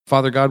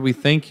Father God, we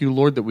thank you,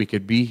 Lord, that we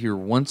could be here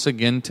once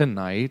again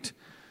tonight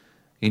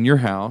in your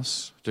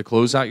house to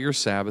close out your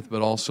Sabbath,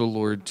 but also,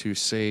 Lord, to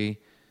say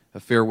a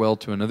farewell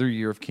to another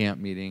year of camp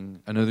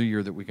meeting, another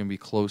year that we can be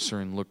closer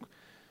and look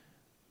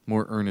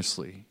more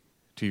earnestly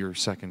to your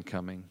second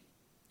coming.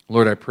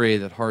 Lord, I pray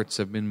that hearts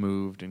have been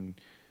moved, and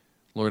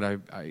Lord,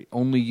 I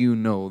only you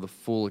know the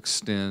full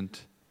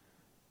extent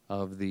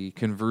of the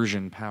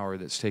conversion power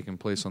that's taken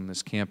place on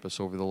this campus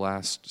over the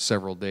last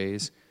several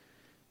days.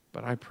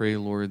 But I pray,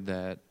 Lord,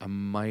 that a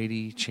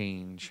mighty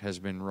change has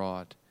been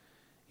wrought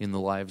in the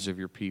lives of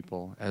your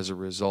people as a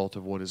result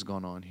of what has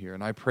gone on here.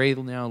 And I pray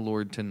now,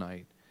 Lord,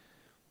 tonight,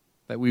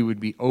 that we would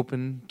be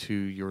open to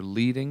your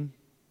leading,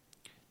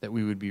 that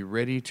we would be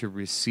ready to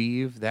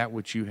receive that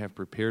which you have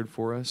prepared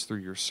for us through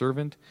your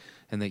servant,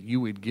 and that you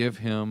would give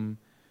him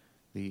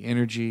the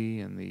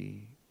energy and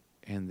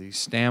the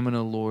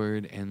stamina,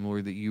 Lord, and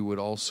Lord, that you would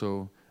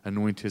also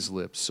anoint his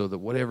lips so that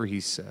whatever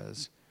he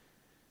says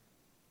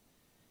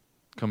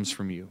comes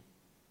from you.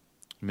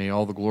 May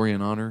all the glory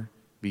and honor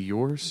be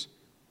yours.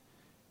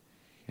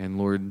 And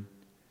Lord,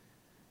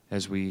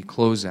 as we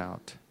close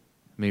out,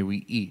 may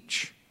we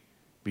each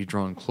be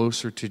drawn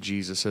closer to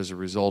Jesus as a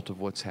result of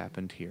what's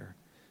happened here.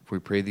 If we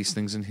pray these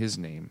things in his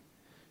name,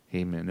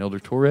 amen. Elder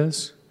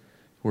Torres,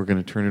 we're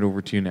going to turn it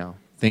over to you now.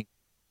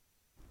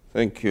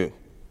 Thank you.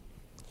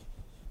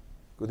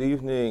 Good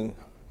evening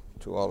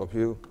to all of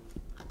you.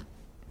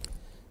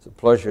 It's a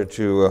pleasure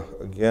to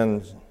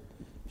again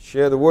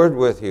share the word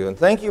with you. And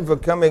thank you for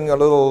coming a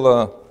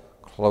little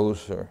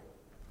closer,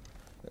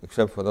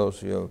 except for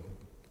those of you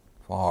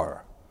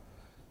far.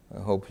 I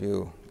hope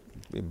you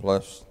be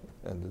blessed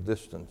at the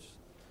distance.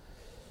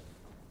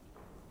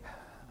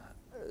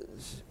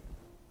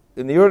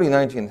 In the early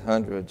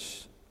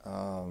 1900s,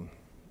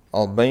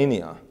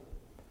 Albania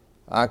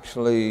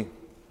actually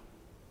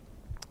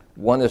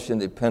won its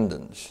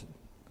independence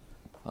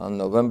on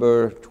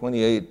November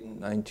 28,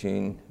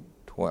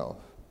 1912.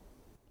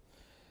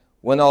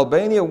 When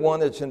Albania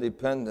won its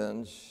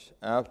independence,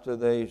 after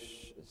they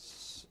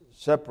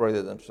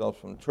separated themselves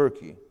from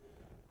Turkey,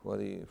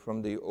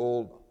 from the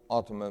old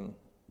Ottoman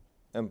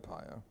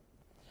Empire,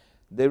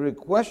 they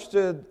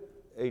requested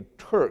a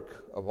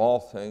Turk, of all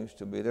things,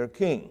 to be their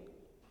king.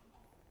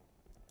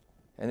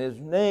 And his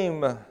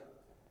name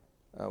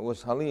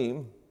was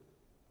Halim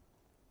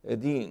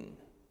Eddin.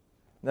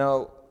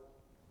 Now,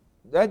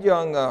 that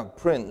young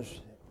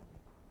prince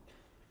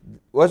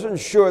wasn't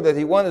sure that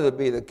he wanted to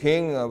be the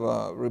king of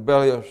a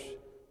rebellious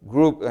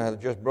group that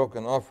had just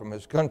broken off from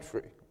his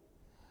country.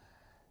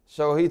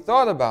 So he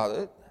thought about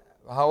it.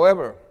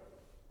 However,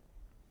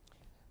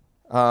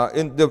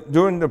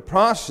 during the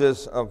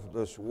process of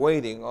this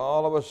waiting,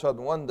 all of a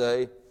sudden one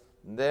day,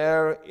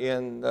 there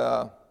in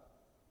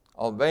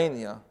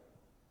Albania,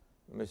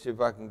 let me see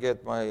if I can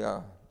get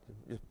my,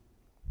 just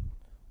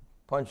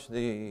punch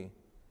the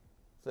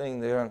thing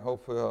there and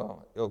hopefully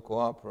it'll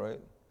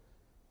cooperate.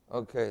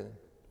 Okay.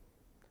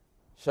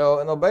 So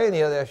in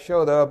Albania, there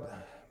showed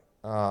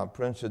up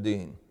Prince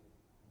Eddin.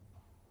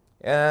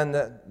 And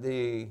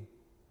the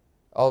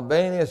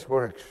Albanians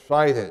were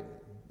excited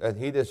that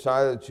he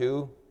decided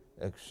to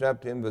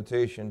accept the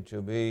invitation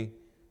to be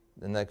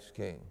the next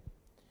king.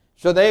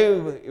 So they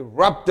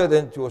erupted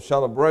into a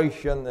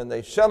celebration, and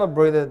they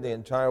celebrated the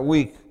entire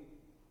week.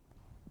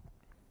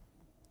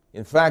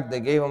 In fact,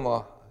 they gave him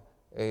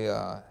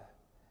a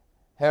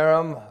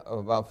harem of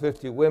about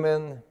 50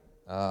 women.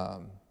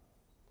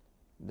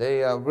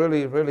 They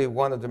really, really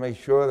wanted to make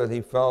sure that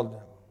he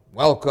felt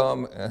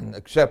welcome and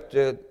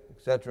accepted,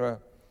 etc.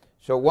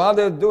 So while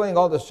they're doing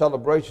all the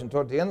celebration,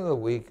 toward the end of the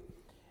week,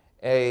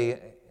 a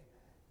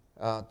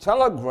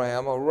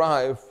telegram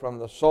arrived from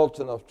the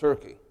Sultan of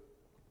Turkey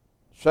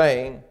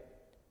saying,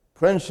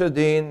 Prince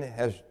Eddin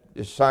has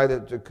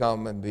decided to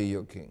come and be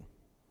your king.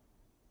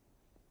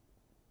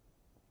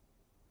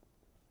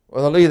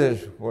 Well, the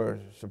leaders were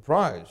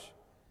surprised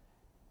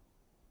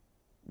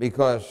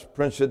because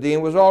Prince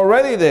Eddin was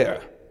already there.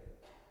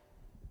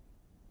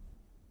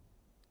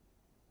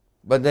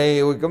 But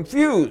they were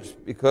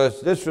confused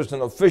because this was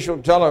an official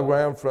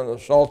telegram from the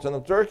Sultan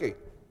of Turkey.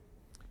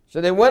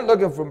 So they went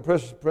looking for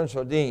Prince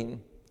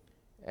Eddin,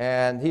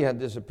 and he had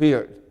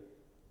disappeared.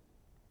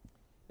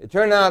 It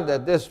turned out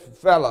that this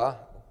fella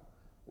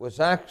was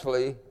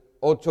actually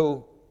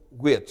Otto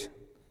Witt.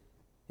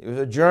 He was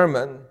a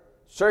German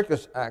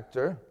circus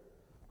actor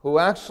who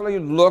actually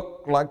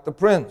looked like the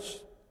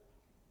prince.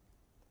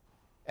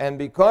 And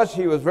because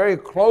he was very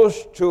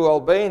close to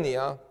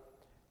Albania,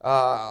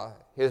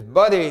 his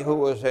buddy, who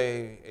was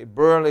a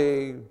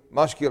burly,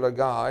 muscular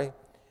guy,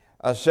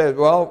 said,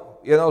 well,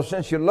 you know,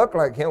 since you look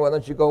like him, why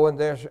don't you go in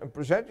there and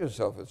present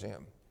yourself as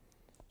him?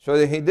 So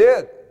he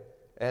did.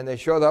 And they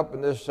showed up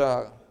in this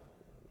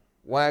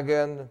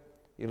wagon.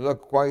 He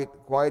looked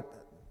quite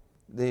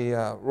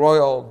the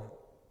royal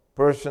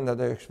person that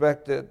they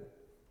expected.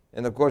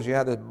 And of course, he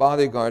had his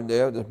bodyguard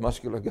there, this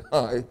muscular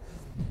guy.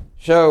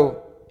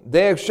 So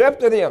they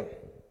accepted him.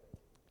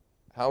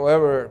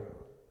 However,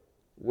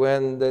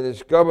 when they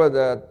discovered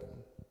that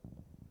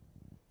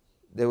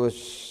there was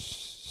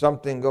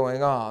something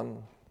going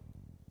on,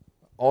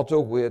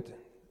 Otto Witt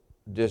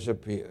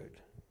disappeared.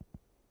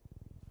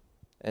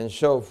 And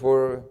so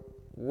for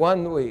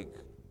 1 week,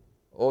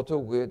 Otto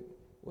Witt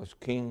was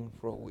king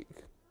for a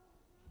week.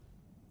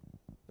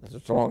 That's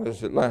as long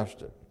as it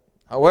lasted.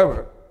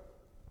 However,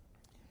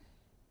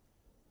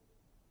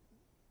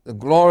 the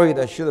glory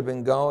that should have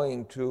been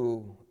going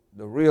to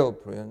the real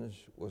prince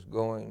was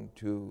going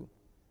to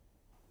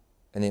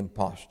an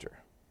imposter.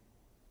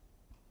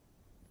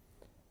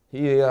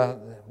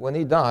 When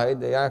he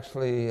died, they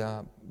actually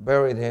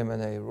buried him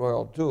in a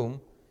royal tomb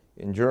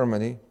in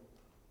Germany,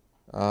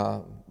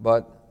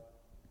 but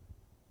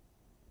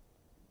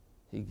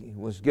he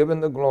was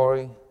given the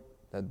glory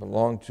that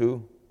belonged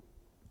to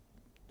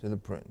the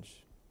prince.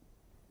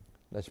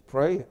 Let's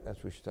pray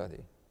as we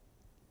study.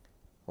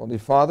 Holy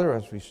Father,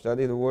 as we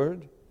study the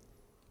Word,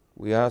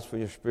 we ask for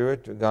your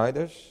Spirit to guide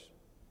us.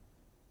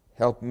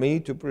 Help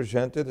me to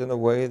present it in a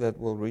way that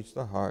will reach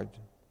the heart.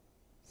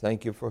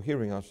 Thank you for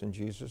hearing us in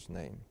Jesus'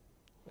 name.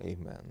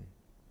 Amen.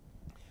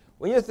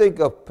 When you think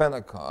of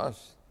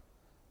Pentecost,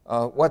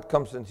 what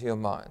comes into your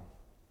mind?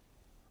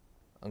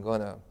 I'm going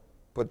to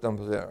put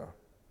them there.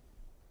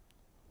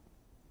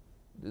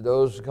 Do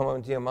those come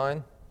into your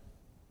mind?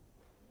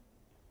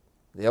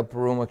 The upper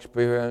room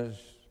experience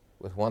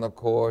with one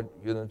accord,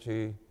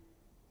 unity,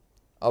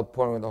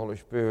 outpouring of the Holy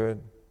Spirit,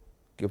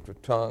 gift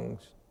of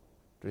tongues,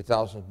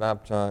 3,000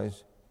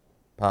 baptized,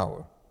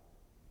 power.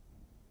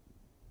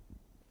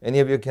 Any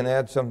of you can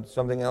add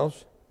something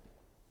else?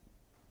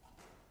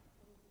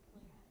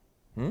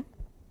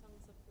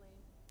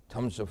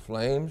 Tongues of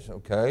flames,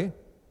 okay.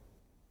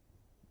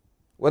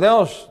 What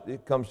else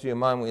comes to your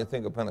mind when you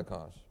think of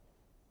Pentecost?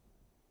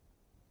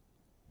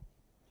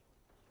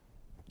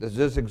 Does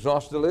this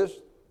exhaust the list?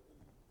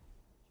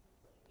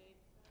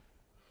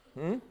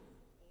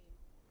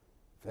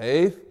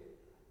 Faith?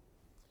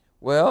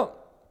 Well,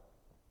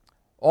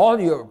 all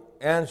your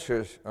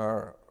answers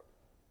are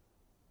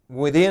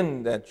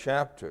within that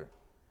chapter,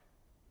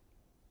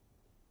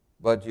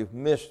 but you've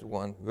missed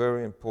one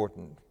very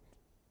important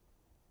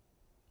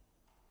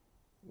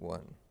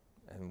one.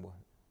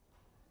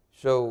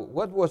 So,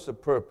 what was the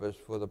purpose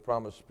for the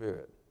promised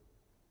Spirit?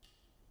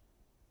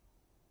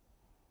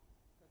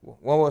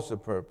 What was the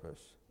purpose?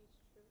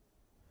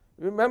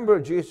 Remember,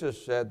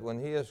 Jesus said, when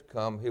he has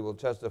come, he will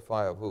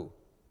testify of who?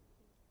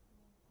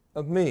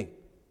 Of me.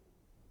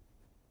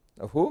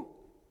 Of who?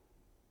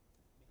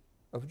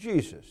 Of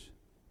Jesus.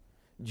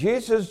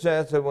 Jesus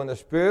says that when the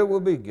Spirit will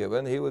be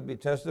given, he would be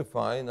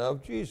testifying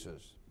of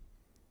Jesus.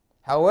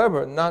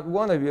 However, not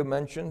one of you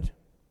mentioned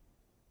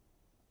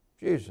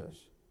Jesus.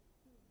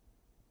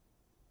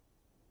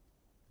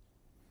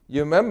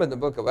 You remember in the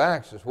book of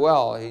Acts as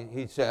well,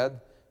 he said,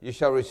 you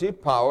shall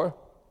receive power.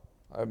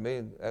 I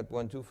mean, that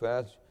went too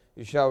fast.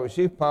 You shall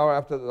receive power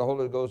after the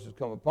Holy Ghost has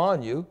come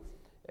upon you,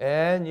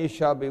 and you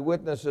shall be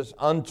witnesses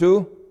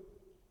unto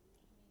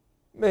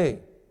me.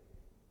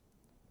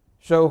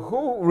 So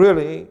who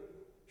really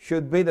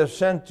should be the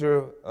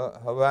center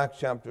of Acts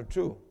chapter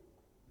 2?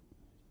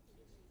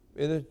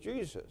 It is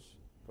Jesus,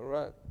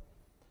 correct.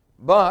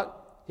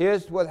 But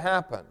here's what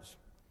happens.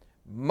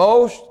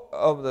 Most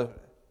of the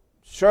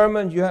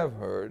sermons you have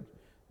heard,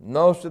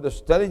 most of the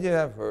studies you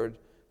have heard,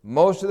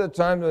 most of the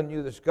time when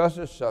you discuss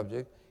a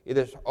subject, it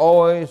is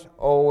always,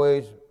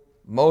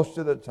 most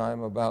of the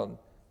time about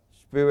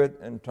spirit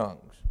and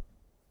tongues.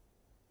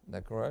 Is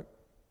that correct?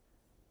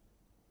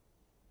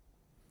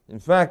 In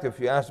fact, if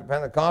you ask the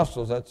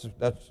Pentecostals,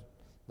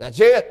 that's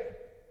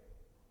it.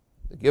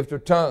 The gift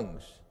of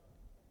tongues,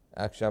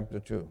 Acts chapter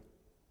 2.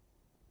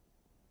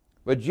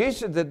 But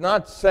Jesus did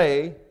not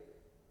say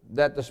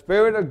that the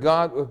Spirit of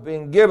God was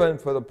being given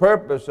for the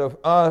purpose of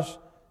us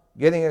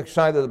getting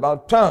excited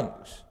about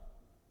tongues.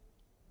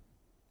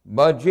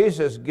 But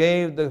Jesus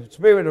gave the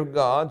Spirit of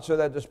God so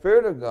that the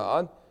Spirit of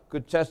God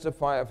could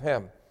testify of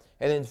Him.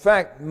 And in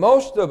fact,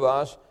 most of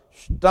us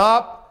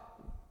stop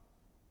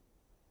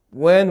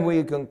when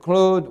we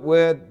conclude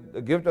with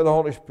the gift of the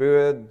Holy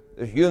Spirit,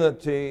 there's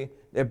unity,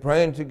 they're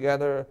praying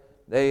together,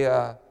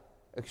 they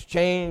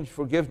exchange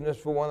forgiveness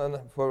for one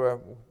another, for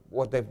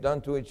what they've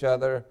done to each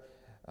other,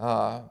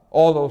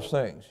 all those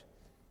things.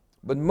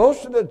 But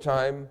most of the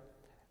time,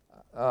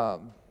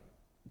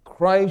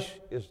 Christ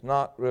is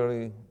not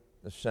really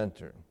the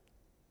center,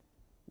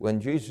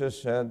 when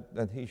Jesus said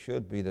that he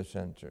should be the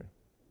center.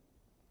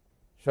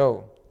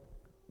 So,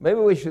 maybe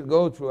we should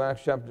go through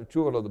Acts chapter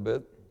 2 a little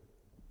bit,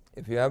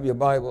 if you have your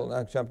Bible,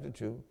 Acts chapter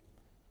 2,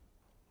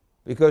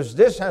 because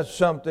this has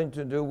something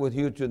to do with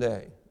you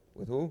today.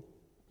 With who?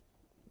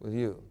 With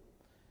you.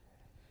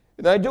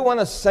 And I do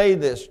want to say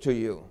this to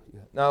you.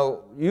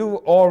 Now, you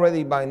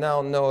already by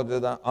now know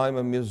that I'm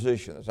a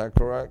musician. Is that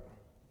correct?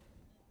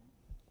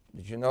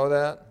 Did you know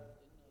that?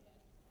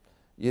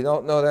 You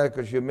don't know that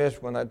because you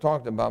missed when I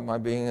talked about my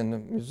being a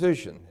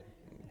musician.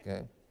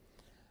 Okay?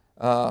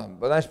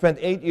 But I spent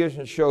 8 years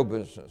in show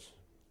business.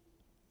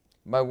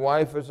 My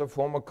wife is a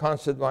former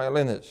concert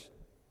violinist.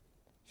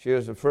 She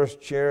was the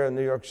first chair in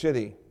New York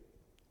City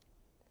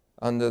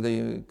under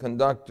the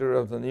conductor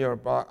of the New York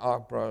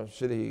Opera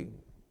City,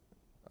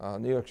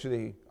 New York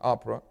City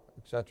Opera,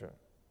 etc.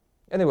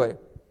 Anyway,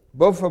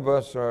 both of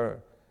us are,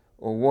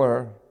 or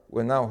were,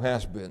 we're now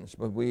has-beens,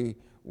 but we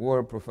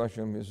were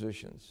professional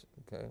musicians,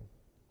 okay?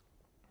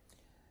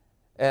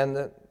 And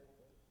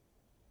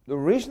the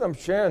reason I'm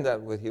sharing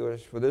that with you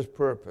is for this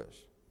purpose.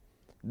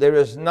 There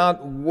is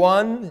not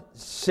one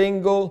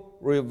single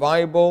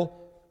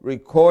revival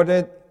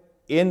recorded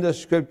in the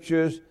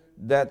Scriptures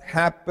that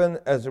happened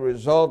as a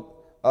result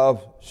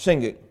of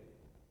singing.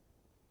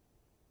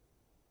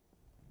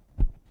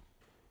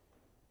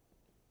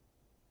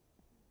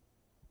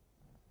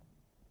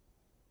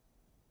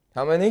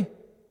 How many?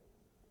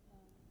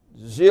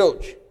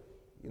 Zilch.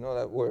 You know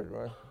that word,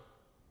 right?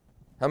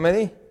 How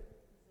many?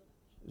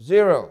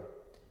 0.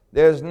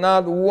 There's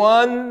not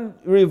one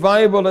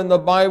revival in the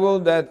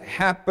Bible that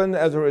happened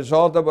as a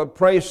result of a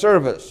praise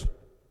service.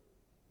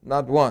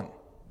 Not one.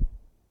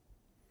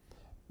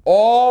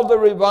 All the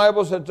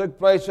revivals that took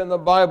place in the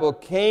Bible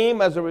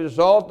came as a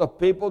result of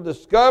people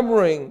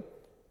discovering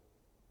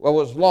what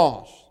was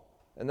lost,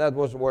 and that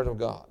was the Word of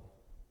God.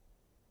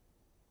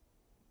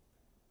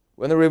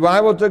 When the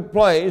revival took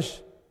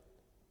place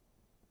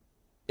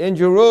in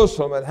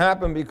Jerusalem, it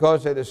happened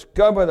because they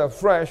discovered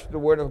afresh the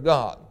Word of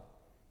God.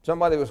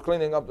 Somebody was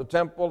cleaning up the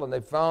temple, and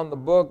they found the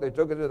book. They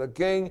took it to the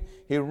king.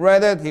 He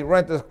read it. He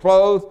rent his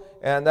clothes,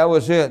 and that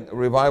was it. The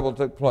revival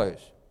took place.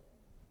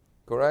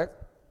 Correct?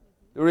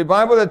 The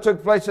revival that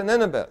took place in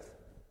Nineveh.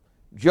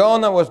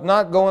 Jonah was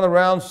not going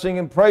around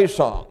singing praise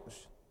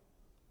songs.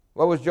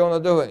 What was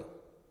Jonah doing?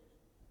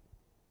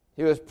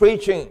 He was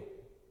preaching.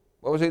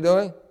 What was he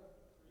doing?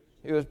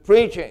 He was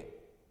preaching.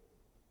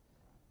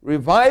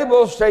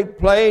 Revivals take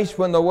place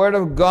when the Word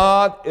of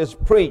God is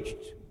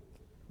preached,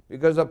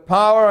 because the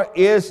power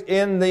is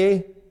in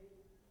the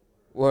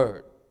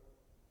Word.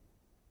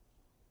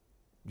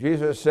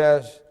 Jesus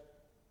says,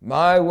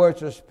 "My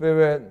words are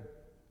spirit,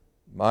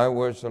 my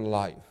words are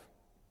life."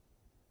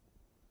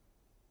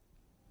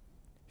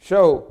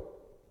 So,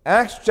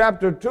 Acts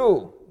chapter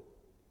 2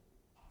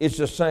 is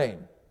the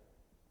same.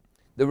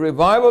 The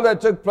revival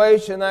that took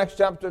place in Acts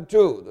chapter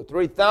 2, the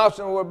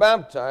 3,000 who were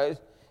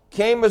baptized,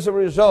 came as a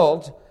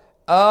result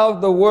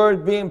of the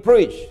Word being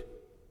preached.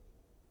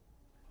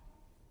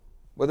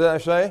 What did I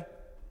say?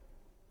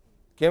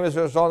 Came as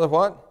a result of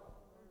what?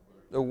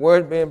 The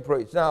Word being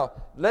preached. Now,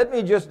 let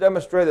me just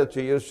demonstrate it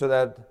to you so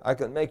that I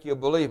can make you a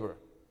believer,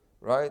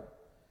 right?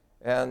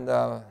 And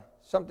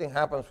something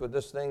happens with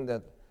this thing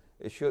that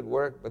it should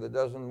work, but it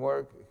doesn't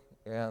work.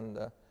 And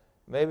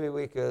maybe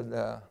we could,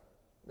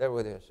 there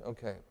it is,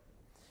 okay.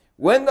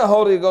 When the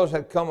Holy Ghost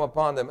had come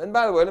upon them, and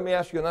by the way, let me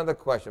ask you another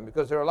question,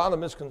 because there are a lot of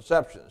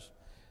misconceptions.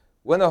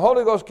 When the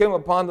Holy Ghost came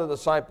upon the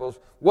disciples,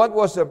 what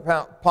was their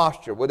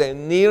posture? Were they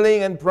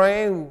kneeling and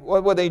praying?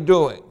 What were they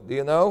doing? Do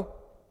you know?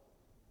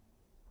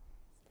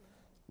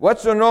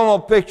 What's the normal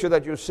picture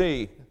that you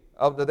see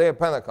of the day of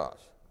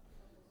Pentecost?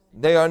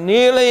 They are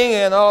kneeling,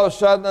 and all of a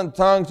sudden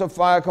tongues of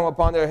fire come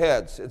upon their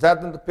heads. Is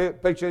that the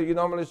picture you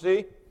normally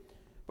see?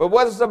 But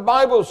what does the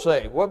Bible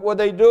say? What were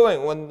they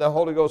doing when the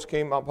Holy Ghost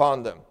came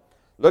upon them?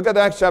 Look at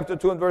Acts chapter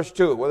 2 and verse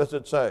 2. What does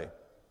it say? It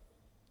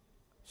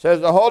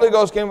says the Holy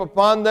Ghost came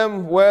upon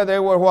them where they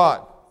were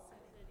what?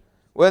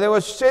 Where they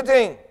were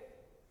sitting.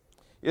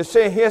 You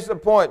see, here's the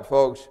point,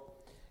 folks.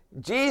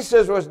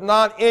 Jesus was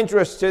not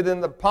interested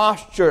in the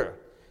posture.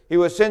 He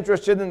was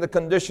interested in the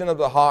condition of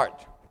the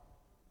heart.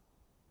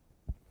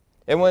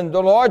 And when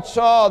the Lord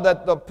saw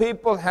that the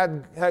people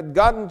had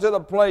gotten to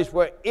the place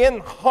where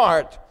in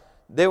heart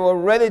they were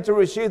ready to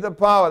receive the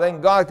power,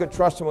 then God could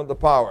trust them with the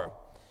power.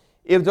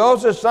 If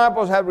those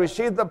disciples had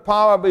received the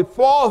power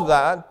before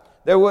that,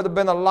 there would have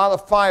been a lot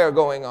of fire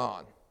going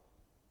on.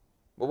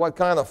 But what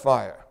kind of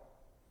fire?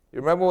 You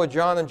remember what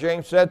John and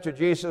James said to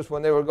Jesus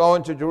when they were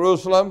going to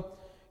Jerusalem?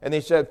 And he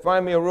said,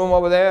 "Find me a room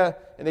over there."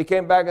 And he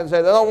came back and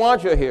said, "I don't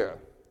want you here."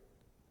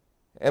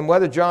 And what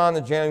did John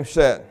and James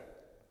said?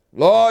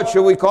 "Lord,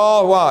 should we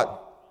call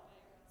what?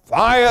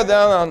 Fire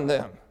down on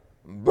them.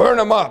 Burn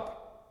them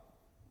up."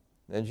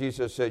 Then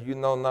Jesus said, "You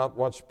know not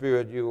what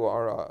spirit you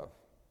are of."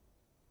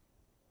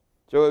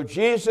 So if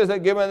Jesus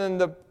had given them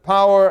the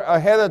power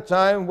ahead of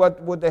time, what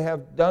would they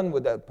have done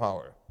with that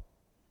power?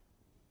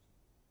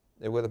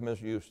 They would have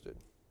misused it.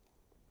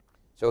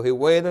 So he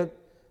waited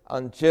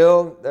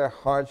until their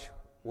hearts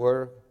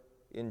were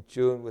in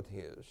tune with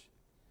his.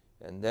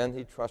 And then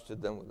he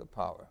trusted them with the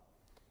power.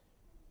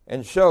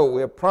 And so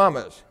we are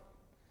promised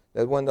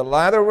that when the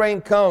latter rain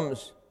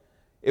comes,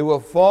 it will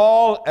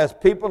fall as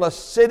people are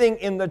sitting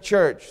in the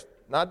church,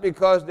 not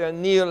because they're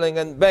kneeling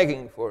and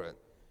begging for it,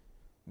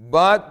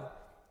 but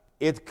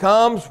it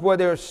comes where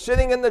they're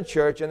sitting in the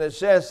church, and it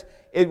says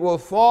it will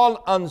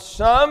fall on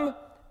some,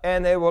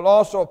 and it will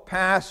also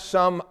pass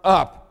some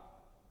up.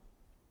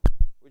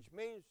 Which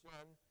means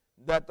then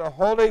that the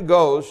Holy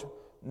Ghost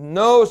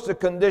knows the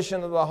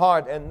condition of the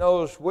heart and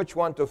knows which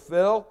one to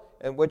fill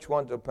and which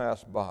one to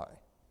pass by.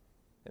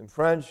 And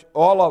friends,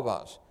 all of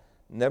us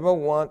never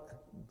want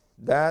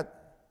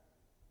that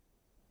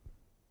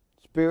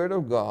Spirit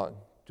of God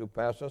to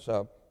pass us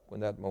up when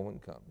that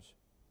moment comes.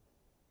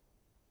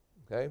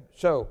 Okay?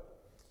 So,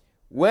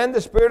 when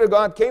the Spirit of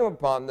God came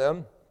upon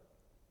them,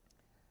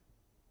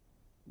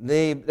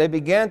 they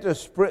began to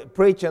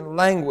preach in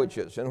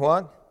languages. In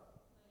what?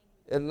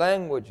 In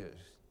languages.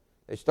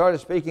 They started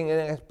speaking in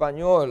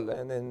Espanol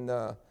and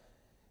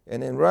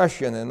in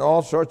Russian and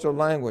all sorts of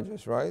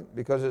languages, right?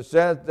 Because it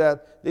says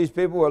that these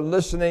people were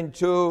listening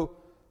to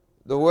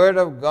the Word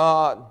of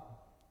God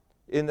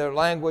in their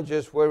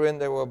languages wherein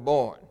they were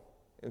born.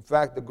 In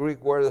fact, the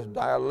Greek word is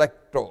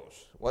dialectos.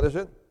 What is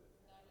it?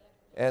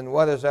 And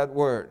what is that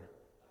word?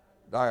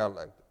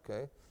 Dialect,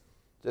 okay?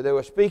 So they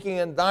were speaking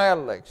in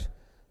dialects.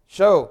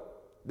 So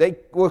they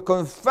were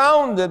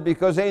confounded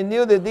because they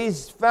knew that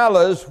these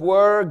fellows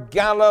were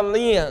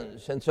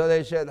Galileans. And so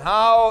they said,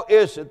 how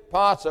is it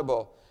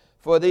possible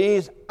for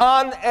these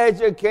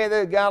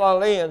uneducated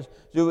Galileans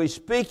to be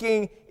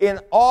speaking in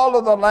all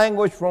of the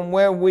language from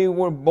where we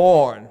were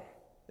born?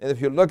 And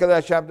if you look at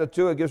that chapter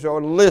 2, it gives you a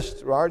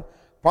list, right?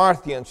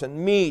 Parthians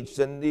and Medes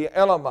and the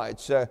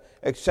Elamites,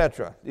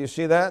 etc. Do you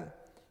see that?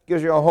 It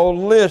gives you a whole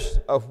list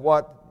of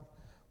what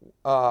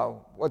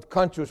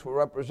countries were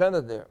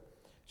represented there.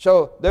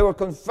 So they were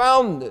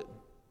confounded.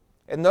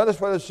 And notice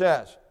what it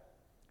says.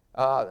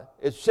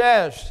 It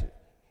says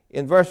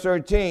in verse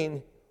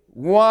 13,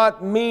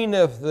 what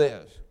meaneth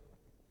this?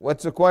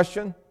 What's the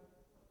question?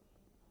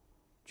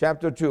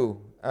 Chapter 2,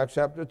 Acts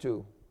chapter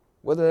 2.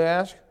 What did they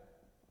ask?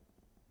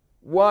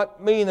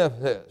 What meaneth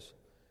this?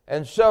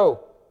 And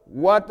so,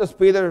 what does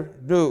Peter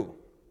do?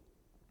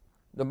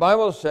 The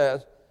Bible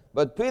says,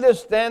 but Peter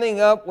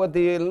standing up with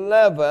the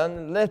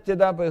 11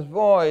 lifted up his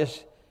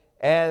voice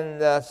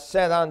and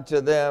said unto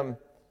them,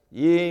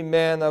 ye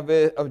men of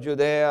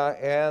Judea,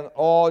 and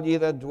all ye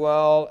that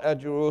dwell at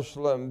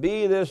Jerusalem,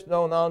 be this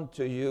known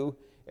unto you,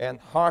 and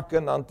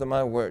hearken unto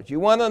my words. You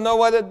want to know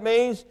what it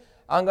means?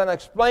 I'm going to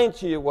explain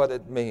to you what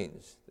it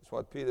means. That's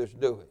what Peter's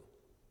doing.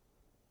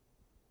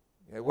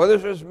 Okay, what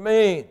does this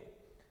mean?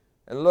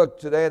 And look,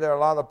 today there are a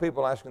lot of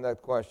people asking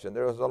that question.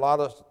 There's a lot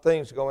of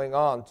things going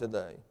on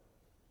today.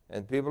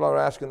 And people are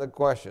asking the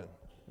question,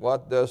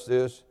 what does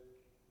this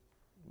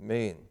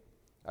mean?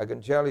 I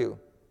can tell you,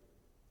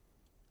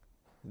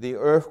 the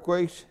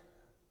earthquakes,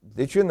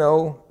 did you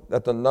know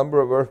that the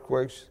number of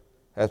earthquakes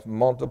has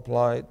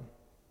multiplied?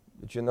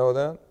 Did you know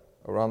that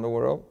around the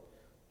world?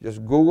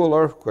 Just Google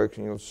earthquakes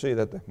and you'll see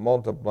that they've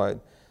multiplied.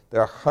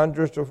 There are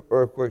hundreds of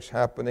earthquakes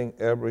happening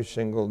every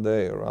single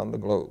day around the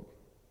globe.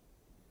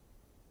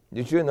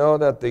 Did you know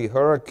that the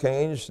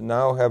hurricanes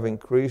now have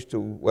increased to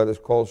what is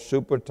called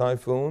super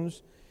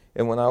typhoons?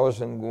 And when I was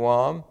in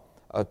Guam,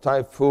 a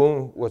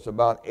typhoon was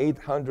about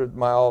 800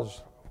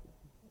 miles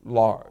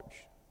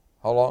large.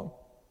 How long?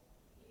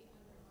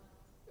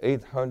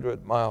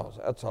 800 miles.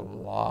 That's a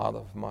lot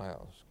of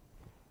miles.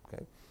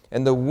 Okay.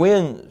 And the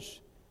winds.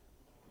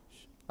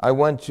 I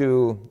went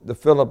to the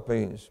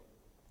Philippines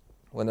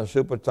when a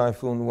super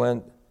typhoon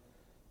went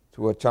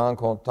to a town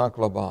called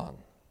Tacloban.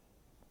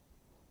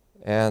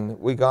 And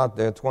we got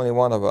there,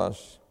 21 of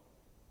us,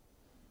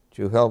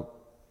 to help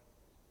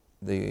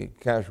the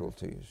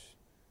casualties.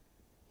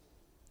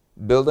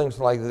 Buildings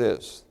like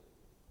this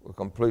were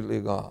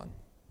completely gone.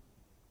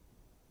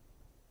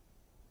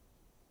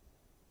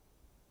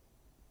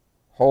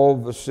 Whole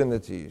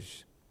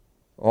vicinities,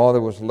 all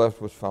that was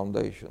left was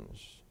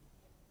foundations.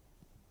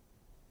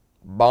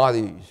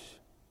 Bodies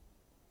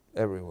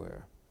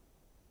everywhere.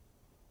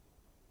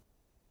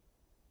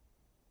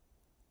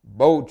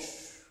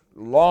 Boats,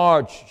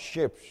 large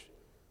ships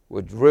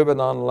were driven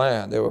on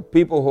land. There were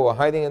people who were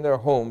hiding in their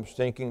homes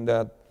thinking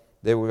that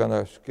they were going to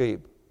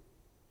escape.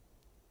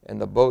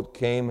 And the boat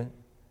came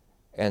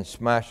and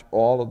smashed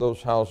all of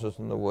those houses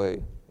in the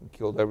way and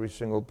killed every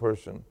single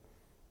person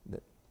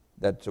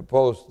that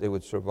supposed they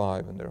would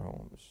survive in their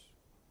homes.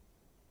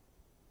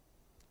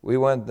 We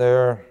went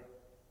there,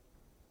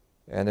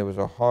 and it was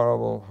a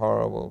horrible,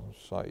 horrible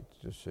sight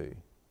to see.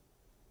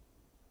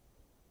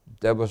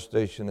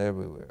 Devastation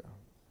everywhere.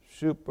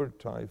 Super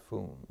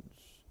typhoons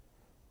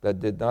that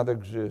did not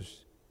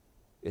exist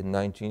in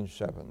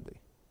 1970.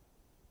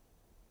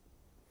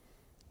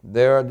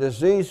 There are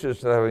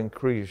diseases that have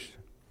increased.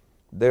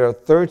 There are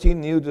 30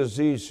 new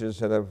diseases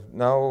that have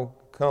now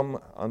come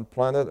on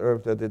planet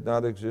Earth that did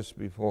not exist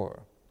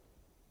before.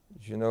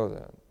 Did you know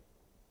that?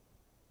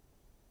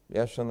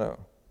 Yes or no?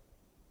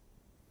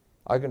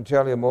 I can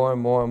tell you more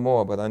and more and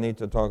more, but I need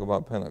to talk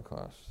about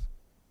Pentecost.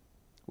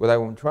 What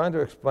I'm trying to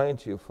explain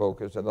to you,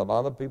 folks, is that a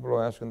lot of people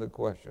are asking the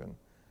question,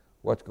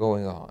 what's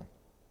going on?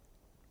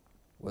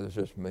 What does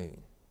this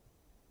mean?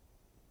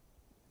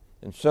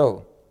 And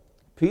so,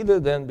 Peter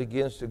then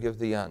begins to give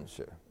the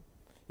answer.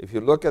 If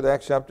you look at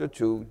Acts chapter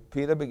 2,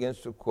 Peter begins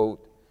to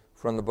quote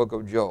from the book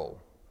of Joel.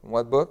 From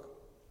what book?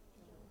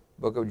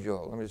 Book of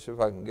Joel. Let me see if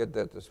I can get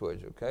that to switch,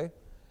 okay?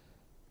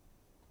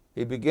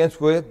 He begins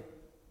with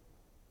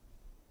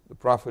the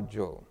prophet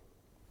Joel.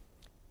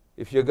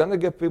 If you're going to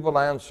give people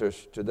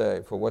answers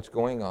today for what's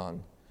going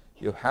on,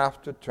 you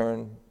have to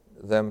turn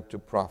them to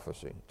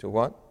prophecy. To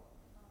what?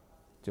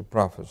 To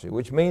prophecy.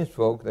 Which means,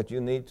 folks, that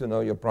you need to know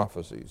your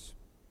prophecies.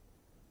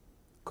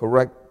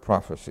 Correct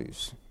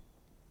prophecies.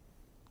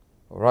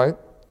 All right?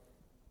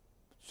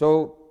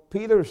 So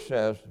Peter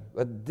says,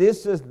 but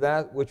this is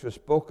that which was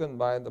spoken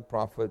by the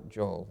prophet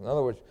Joel. In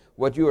other words,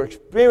 what you are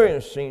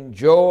experiencing,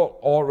 Joel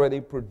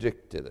already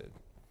predicted it.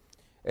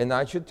 And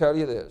I should tell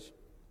you this.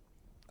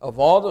 Of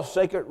all the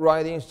sacred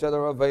writings that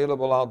are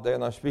available out there,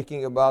 and I'm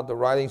speaking about the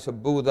writings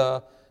of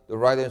Buddha, the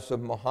writings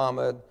of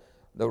Muhammad,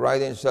 the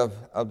writings of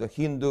the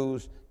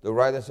Hindus, the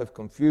writings of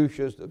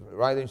Confucius, the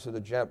writings of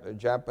the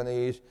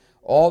Japanese,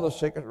 all the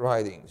sacred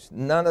writings,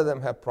 none of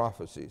them have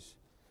prophecies.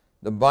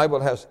 The Bible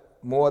has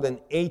more than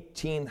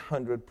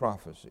 1,800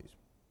 prophecies.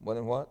 More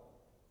than what?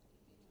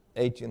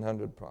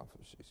 1,800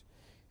 prophecies.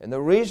 And the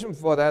reason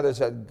for that is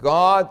that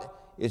God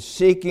is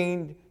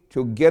seeking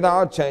to get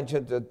our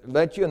attention, to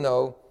let you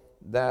know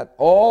that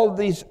all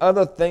these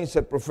other things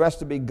that profess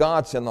to be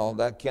gods and all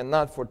that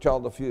cannot foretell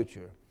the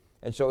future.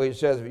 And so he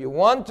says, if you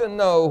want to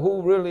know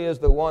who really is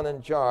the one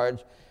in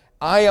charge,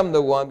 I am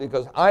the one,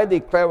 because I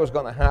declare what's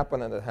going to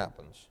happen, and it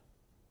happens.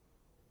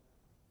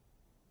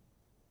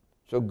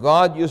 So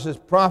God uses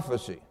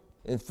prophecy.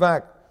 In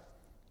fact,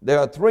 there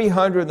are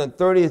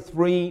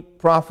 333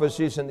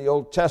 prophecies in the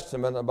Old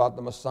Testament about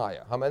the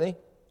Messiah. How many?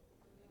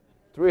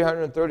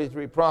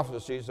 333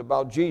 prophecies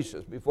about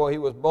Jesus before he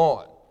was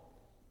born.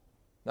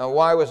 Now,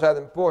 why was that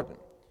important?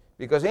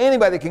 Because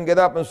anybody can get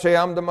up and say,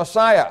 I'm the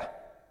Messiah.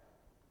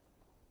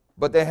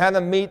 But they had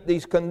to meet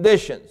these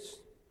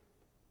conditions.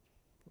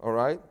 All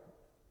right?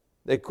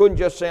 They couldn't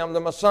just say, I'm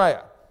the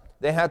Messiah.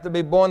 They had to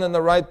be born in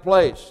the right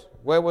place.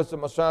 Where was the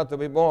Messiah to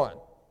be born?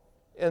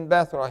 In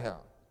Bethlehem.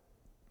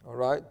 All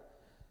right?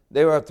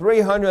 There were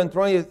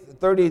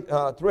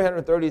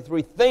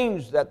 333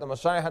 things that the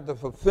Messiah had to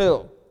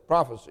fulfill,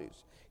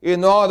 prophecies,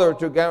 in order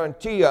to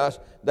guarantee us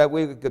that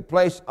we could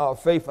place our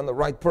faith on the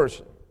right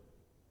person.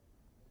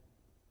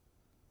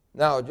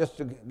 Now, just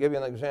to give you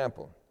an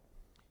example.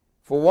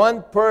 For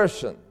one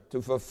person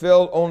to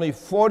fulfill only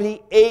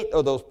 48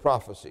 of those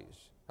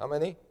prophecies, how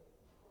many?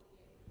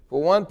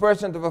 For one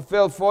person to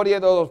fulfill 48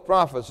 of those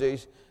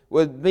prophecies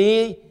would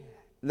be,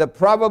 the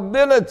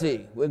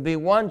probability would be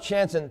 1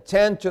 chance in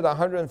 10 to the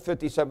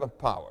 157th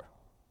power.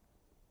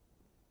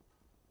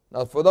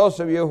 Now, for those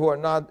of you who are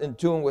not in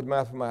tune with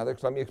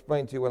mathematics, let me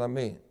explain to you what I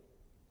mean.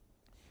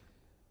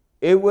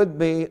 It would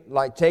be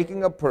like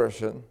taking a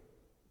person,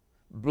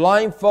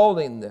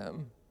 blindfolding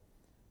them,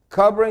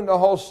 covering the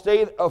whole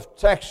state of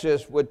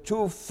Texas with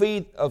 2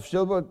 feet of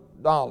silver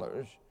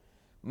dollars,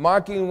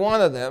 marking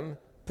one of them,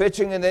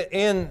 pitching it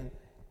in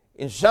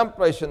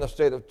someplace in the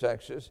state of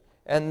Texas,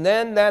 and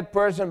then that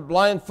person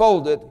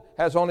blindfolded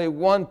has only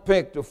one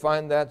pick to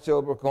find that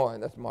silver coin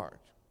that's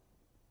marked.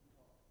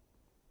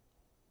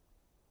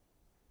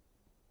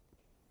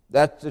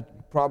 That's the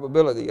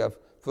probability of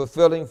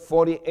fulfilling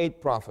 48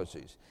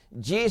 prophecies.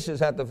 Jesus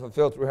had to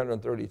fulfill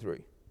 333.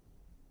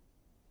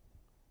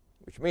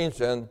 Which means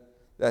then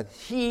that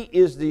he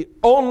is the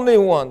only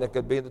one that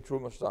could be the true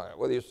Messiah.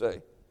 What do you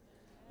say?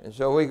 And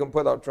so we can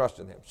put our trust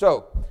in him.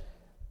 So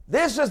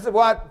this is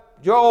what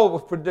Joel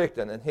was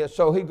predicting. And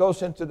so he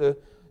goes into the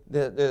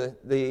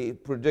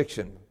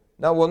prediction.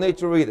 Now we'll need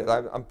to read it.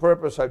 On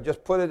purpose, I've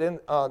just put it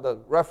in the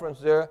reference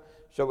there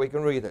so we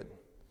can read it.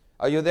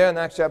 Are you there in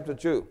Acts chapter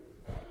 2?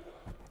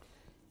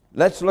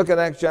 Let's look at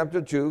Acts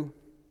chapter 2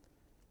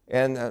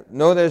 and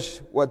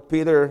notice what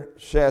Peter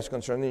says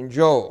concerning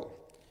Joel.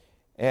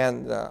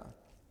 And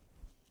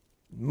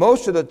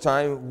most of the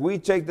time, we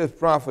take this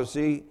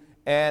prophecy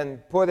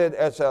and put it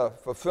as a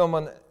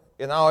fulfillment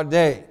in our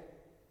day.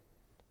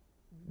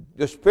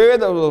 The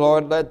Spirit of the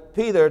Lord led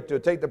Peter to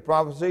take the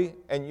prophecy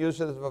and use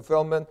it as a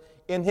fulfillment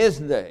in his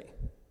day.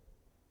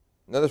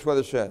 Notice what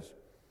it says.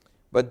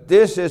 But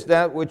this is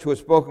that which was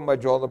spoken by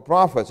Joel the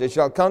prophet. It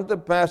shall come to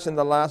pass in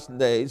the last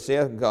days,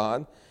 saith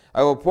God,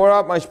 I will pour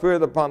out my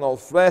Spirit upon all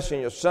flesh,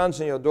 and your sons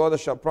and your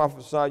daughters shall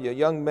prophesy, your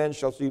young men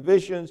shall see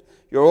visions,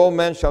 your old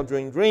men shall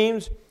dream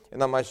dreams,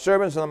 and on my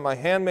servants and on my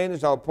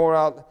handmaidens I will pour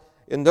out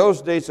in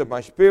those days of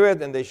my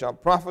Spirit, and they shall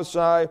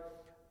prophesy.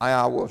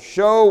 I will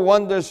show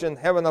wonders in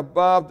heaven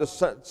above, the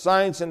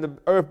signs in the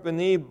earth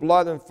beneath,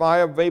 blood and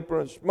fire, vapor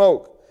and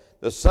smoke.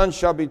 The sun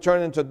shall be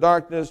turned into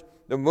darkness,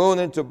 the moon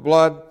into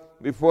blood,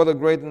 before the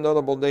great and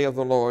notable day of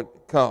the Lord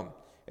come.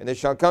 And it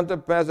shall come to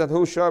pass that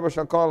whosoever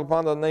shall call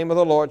upon the name of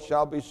the Lord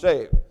shall be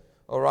saved.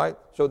 All right?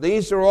 So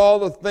these are all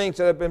the things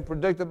that have been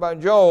predicted by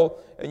Joel,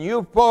 and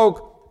you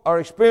folk are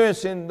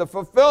experiencing the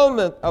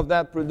fulfillment of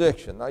that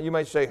prediction. Now you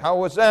might say, how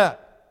was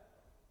that?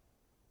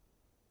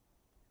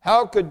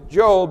 How could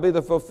Joel be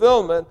the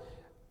fulfillment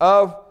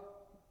of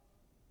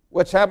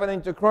what's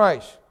happening to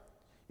Christ?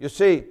 You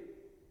see,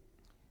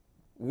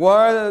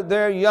 were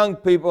there young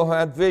people who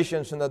had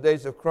visions in the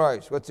days of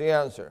Christ? What's the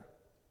answer?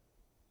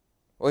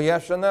 Well,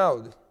 yes or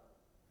no.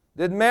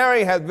 Did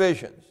Mary have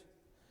visions?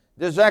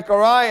 Did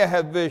Zechariah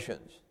have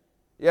visions?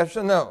 Yes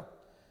or no?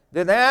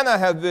 Did Anna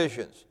have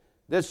visions?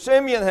 Did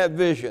Simeon have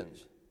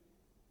visions?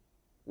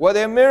 Were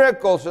there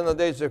miracles in the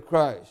days of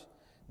Christ?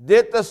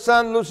 Did the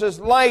sun lose its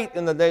light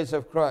in the days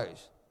of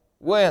Christ?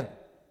 When?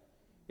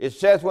 It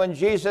says when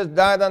Jesus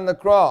died on the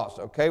cross,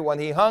 okay? When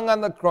he hung on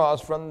the cross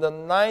from the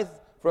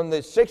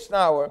 6th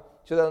hour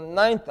to the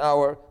 9th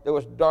hour, there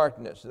was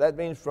darkness. That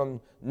means from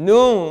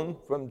noon,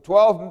 from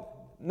 12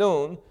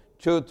 noon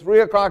to 3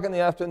 o'clock in the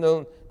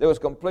afternoon, there was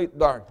complete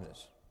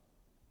darkness.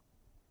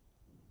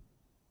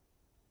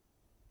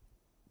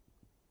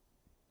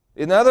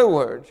 In other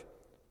words,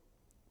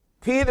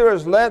 Peter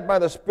is led by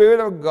the Spirit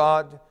of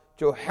God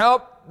to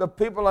help the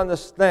people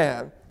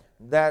understand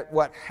that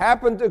what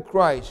happened to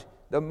Christ,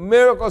 the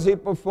miracles he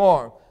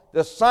performed,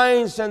 the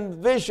signs and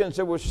visions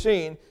that were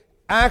seen,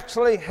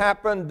 actually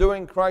happened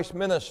during Christ's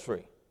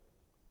ministry.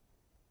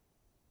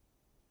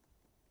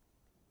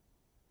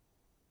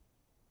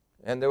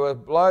 And there was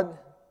blood.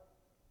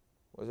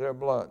 Was there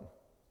blood?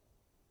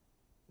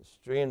 It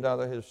streamed out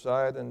of his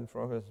side and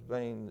from his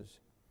veins.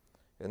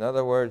 In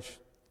other words,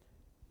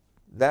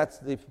 that's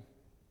the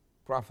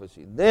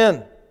prophecy.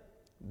 Then,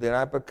 the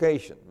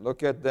application.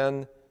 Look at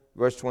then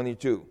verse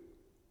 22.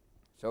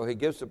 So he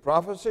gives the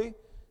prophecy,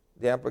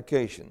 the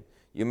application.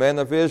 You men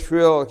of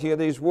Israel, hear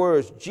these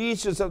words.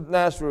 Jesus of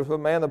Nazareth, a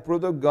man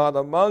approved of God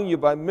among you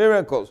by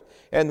miracles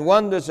and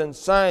wonders and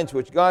signs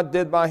which God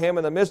did by him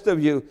in the midst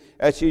of you,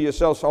 as you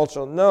yourselves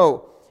also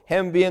know.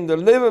 Him being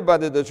delivered by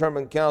the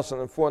determined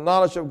counsel and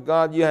foreknowledge of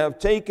God, you have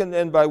taken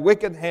and by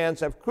wicked hands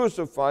have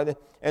crucified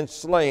and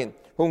slain,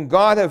 whom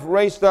God hath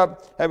raised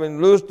up,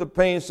 having loosed the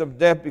pains of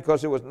death,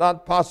 because it was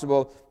not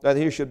possible that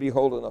he should be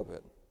holden of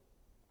it.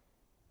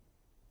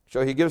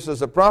 So he gives us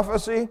a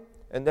prophecy,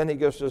 and then he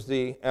gives us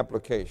the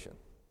application.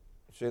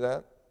 See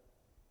that?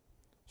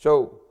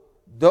 So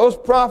those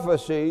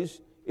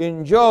prophecies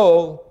in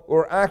Joel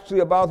were actually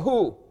about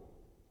who?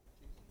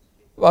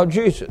 About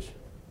Jesus.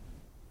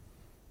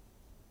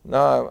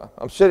 Now,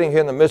 I'm sitting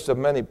here in the midst of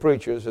many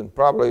preachers, and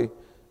probably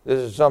this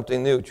is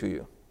something new to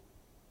you.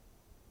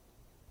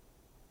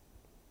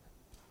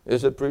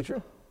 Is it,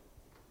 preacher?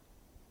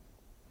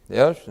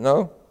 Yes?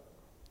 No?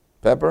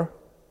 Pepper?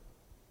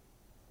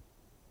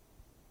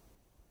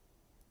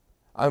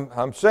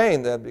 I'm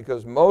saying that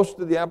because most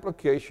of the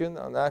application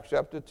on Acts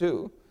chapter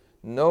 2,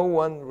 no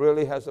one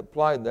really has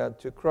applied that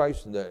to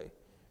Christ's day.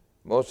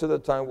 Most of the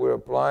time we're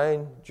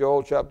applying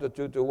Joel chapter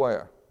 2 to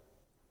where?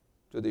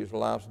 To these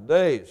last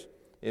days.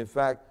 In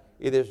fact,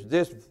 it is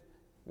this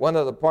one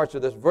of the parts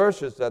of this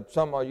verses that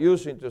some are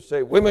using to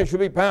say women should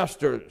be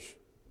pastors.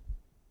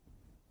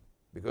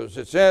 Because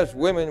it says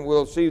women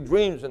will see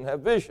dreams and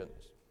have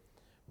visions.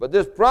 But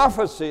this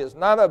prophecy is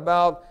not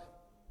about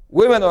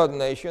women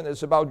ordination,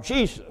 it's about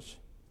Jesus.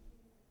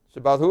 It's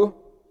about who?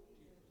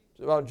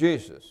 It's about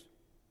Jesus.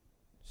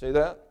 See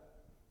that?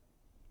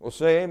 Well,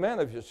 say amen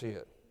if you see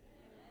it.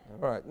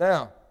 All right.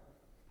 Now,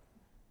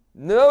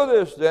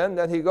 notice then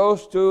that he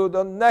goes to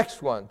the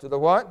next one. To the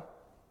what?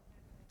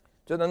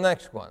 To the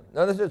next one.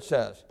 Notice it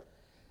says,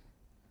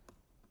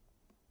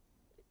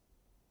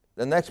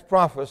 the next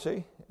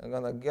prophecy, I'm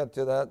going to get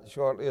to that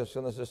shortly as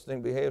soon as this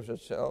thing behaves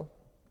itself.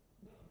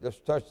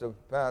 Just touch the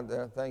pad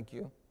there. Thank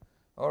you.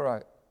 All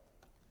right.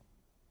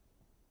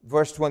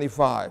 Verse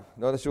 25.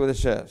 Notice what it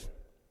says.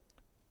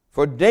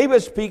 For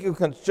David speaketh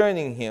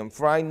concerning him,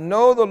 for I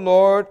know the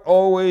Lord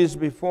always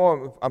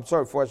before, I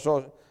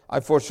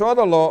foresaw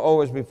the Lord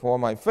always before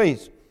my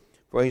face.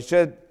 For he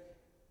said,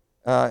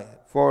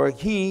 for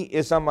he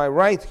is on my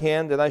right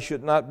hand, that I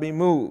should not be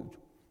moved.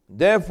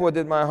 Therefore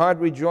did my heart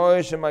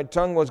rejoice, and my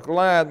tongue was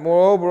glad.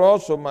 Moreover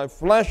also my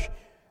flesh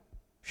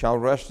shall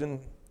rest in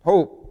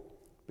hope,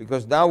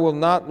 because thou wilt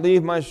not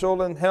leave my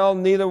soul in hell,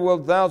 neither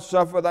wilt thou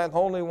suffer thine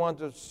Holy One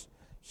to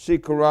see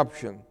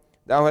corruption.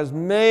 Thou hast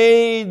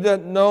made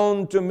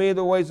known to me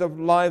the ways of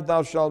life.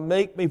 Thou shalt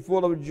make me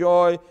full of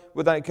joy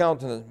with thy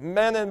countenance.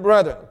 Men and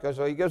brethren, because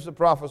so he gives the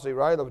prophecy,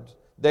 right, of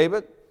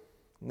David.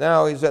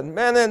 Now he said,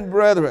 men and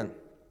brethren,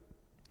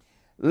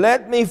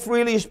 let me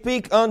freely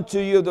speak unto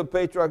you the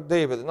patriarch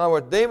David. In other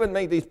words, David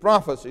made these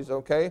prophecies,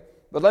 okay?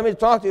 But let me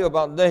talk to you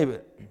about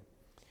David.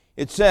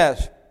 It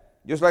says,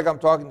 just like I'm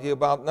talking to you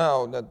about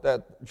now,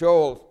 that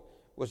Joel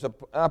was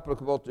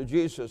applicable to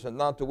Jesus and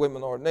not to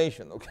women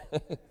ordination,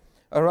 okay?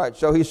 All right,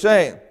 so he's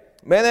saying,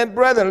 men and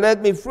brethren,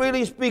 let me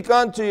freely speak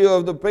unto you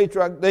of the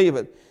patriarch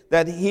David,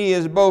 that he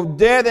is both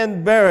dead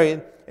and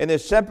buried, and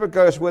his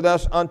sepulchre is with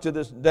us unto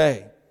this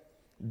day.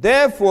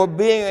 Therefore,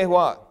 being a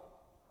what?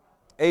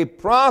 A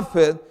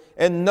prophet,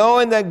 and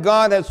knowing that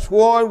God had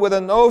sworn with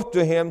an oath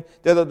to him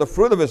that of the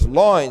fruit of his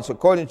loins,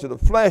 according to the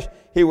flesh,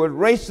 he would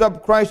raise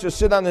up Christ to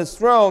sit on his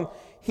throne,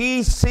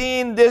 he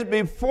seen this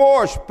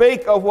before,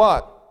 spake of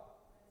what?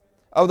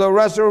 Of the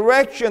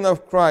resurrection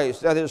of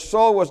Christ, that his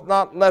soul was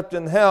not left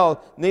in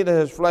hell, neither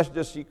his flesh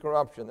did see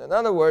corruption. In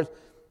other words,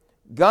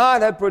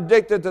 God had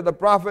predicted to the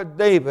prophet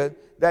David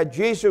that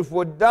Jesus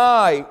would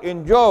die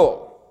in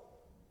Joel.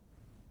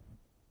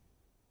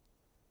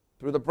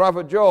 Through the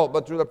prophet Joel,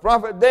 but through the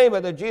prophet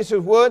David, that Jesus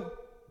would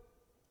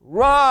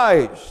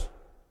rise.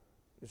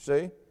 You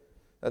see?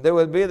 That there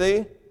would be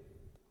the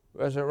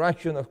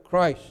resurrection of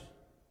Christ.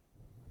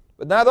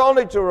 But not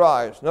only to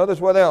rise, notice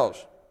what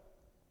else.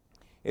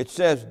 It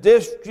says,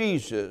 this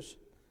Jesus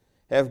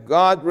hath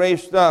God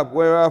raised up,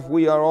 whereof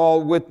we are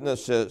all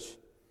witnesses.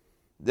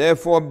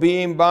 Therefore,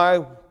 being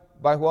by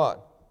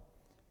what?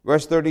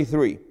 Verse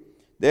 33.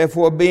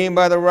 Therefore, being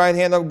by the right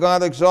hand of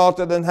God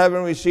exalted and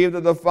having received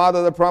of the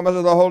Father the promise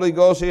of the Holy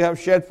Ghost, ye have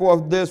shed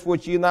forth this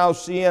which ye now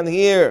see and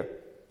hear.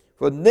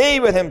 For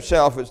David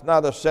himself is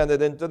not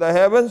ascended into the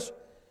heavens,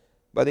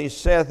 but he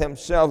saith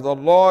himself, the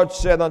Lord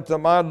said unto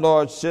my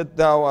Lord, sit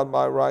thou on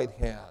my right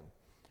hand,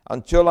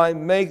 until I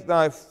make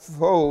thy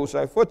foes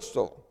thy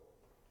footstool.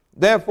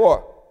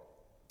 Therefore,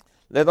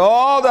 let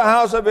all the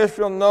house of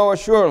Israel know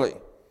assuredly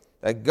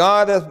that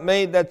God hath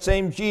made that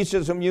same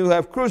Jesus whom you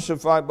have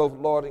crucified both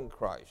Lord and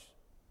Christ.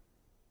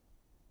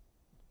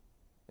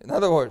 In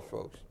other words,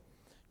 folks,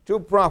 two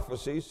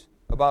prophecies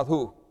about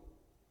who?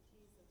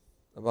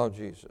 About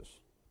Jesus.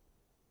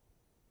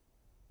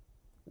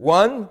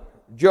 One,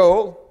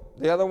 Joel,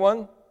 the other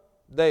one,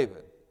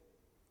 David.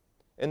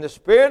 And the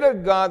Spirit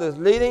of God is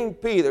leading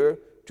Peter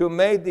to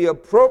make the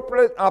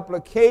appropriate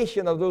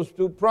application of those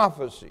two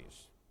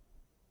prophecies.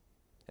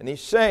 And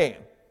he's saying,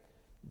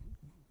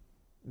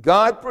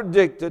 God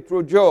predicted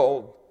through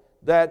Joel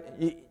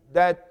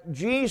that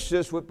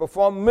Jesus would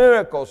perform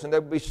miracles and there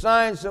would be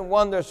signs and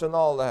wonders and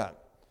all that.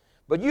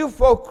 But you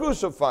folk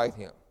crucified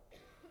him.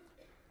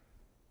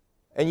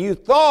 And you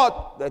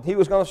thought that he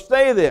was going to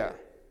stay there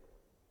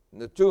in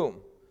the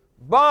tomb.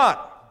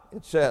 But,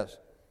 it says,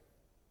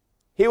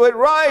 he would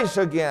rise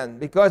again,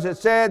 because it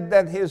said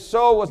that his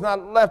soul was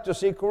not left to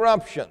see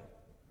corruption.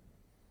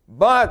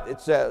 But, it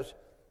says,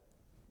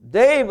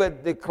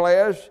 David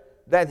declares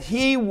that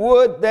he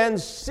would then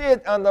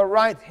sit on the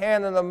right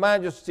hand of the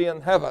majesty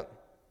in heaven.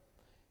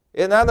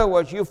 In other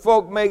words, you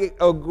folk make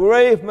a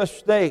grave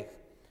mistake.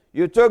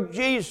 You took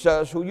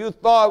Jesus, who you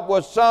thought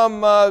was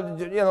some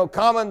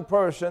common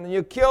person, and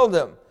you killed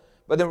him.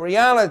 But in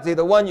reality,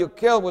 the one you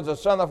killed was the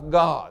Son of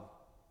God.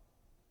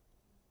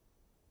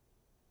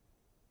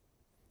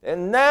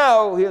 And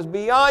now he is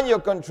beyond your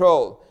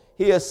control.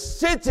 He is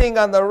sitting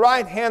on the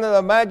right hand of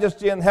the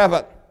majesty in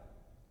heaven.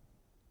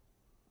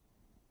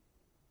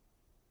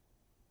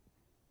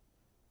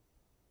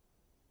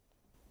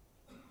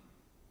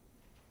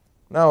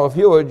 Now, if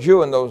you were a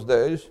Jew in those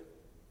days,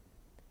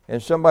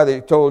 and somebody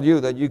told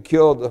you that you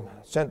killed the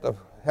Son of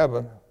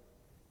heaven,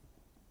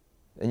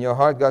 and your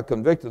heart got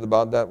convicted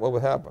about that, what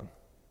would happen?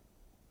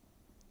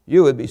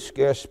 You would be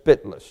scared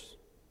spitless.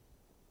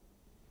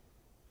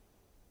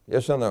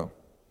 Yes or no?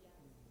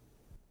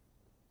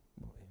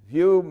 If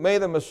you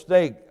made a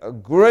mistake, a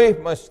grave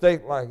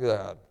mistake like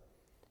that,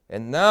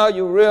 and now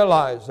you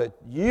realize that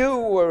you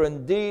were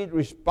indeed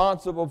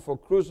responsible for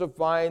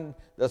crucifying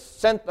the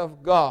Son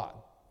of God,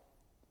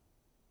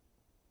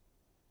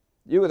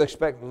 you would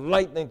expect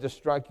lightning to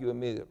strike you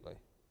immediately.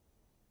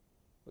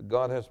 But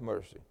God has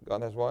mercy.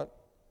 God has what?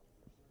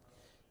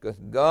 Because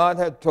God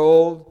had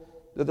told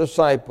the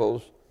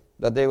disciples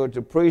that they were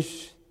to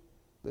preach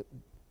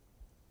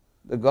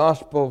the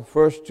gospel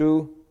first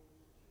to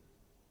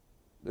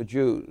the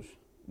Jews,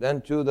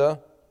 then to the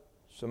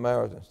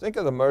Samaritans. Think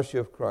of the mercy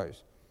of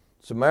Christ.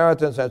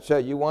 Samaritans had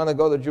said, you want to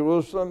go to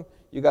Jerusalem?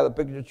 You got to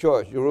pick your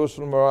choice,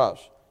 Jerusalem or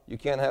us. You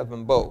can't have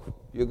them both.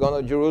 You're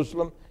going to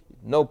Jerusalem?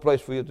 No place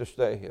for you to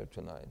stay here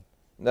tonight.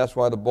 And that's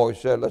why the boy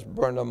said, let's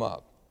burn them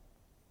up.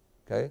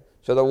 Okay?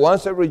 So the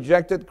ones that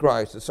rejected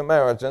Christ, the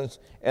Samaritans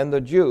and the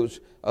Jews,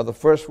 are the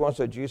first ones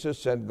that Jesus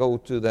said, go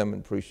to them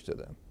and preach to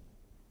them.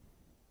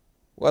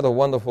 What a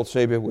wonderful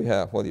Savior we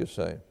have. What do you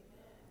say?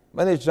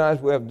 Many times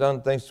we have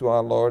done things to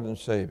our Lord and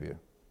Savior.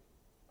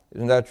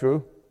 Isn't that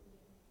true?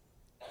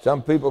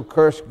 Some people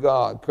curse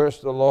God, curse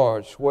the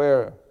Lord,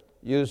 swear,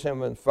 use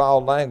Him in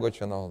foul language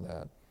and all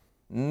that,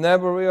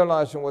 never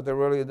realizing what they're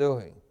really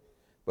doing.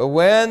 But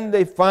when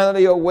they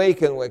finally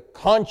awaken, when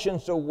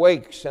conscience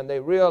awakes and they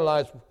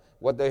realize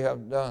what they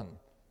have done,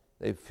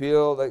 they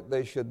feel that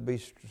they should be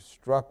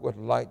struck with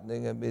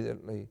lightning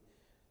immediately.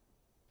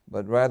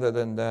 But rather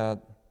than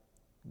that,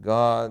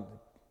 God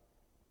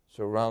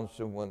surrounds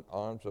them with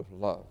arms of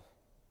love.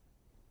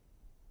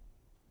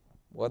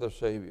 What a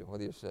Savior. What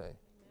do you say?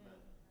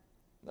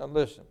 Now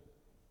listen.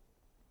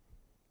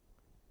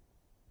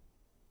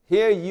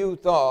 Here you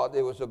thought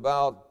it was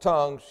about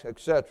tongues,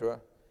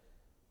 etc.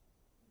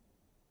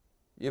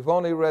 You've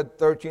only read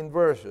 13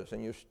 verses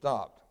and you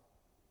stopped.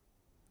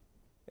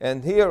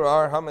 And here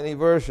are how many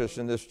verses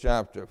in this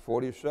chapter?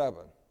 47.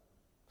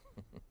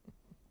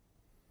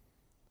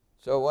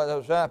 So what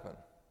has happened?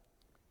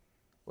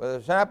 What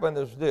has happened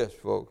is this,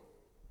 folks.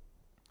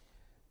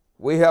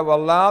 We have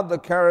allowed the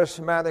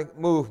charismatic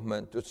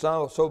movement to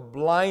so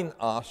blind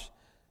us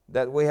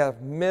that we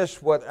have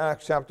missed what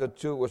Acts chapter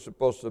 2 was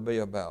supposed to be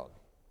about.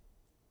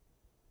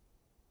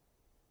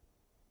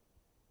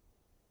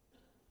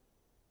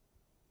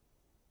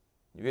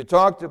 If you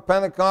talk to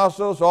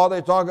Pentecostals, all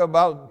they talk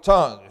about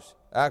tongues.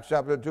 Acts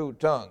chapter 2,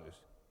 tongues.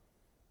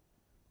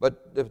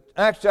 But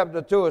Acts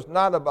chapter 2 is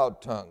not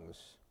about tongues.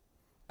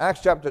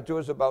 Acts chapter 2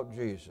 is about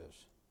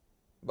Jesus.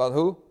 About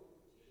who?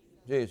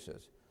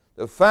 Jesus.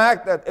 The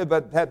fact that it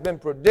had been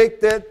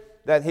predicted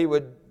that He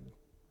would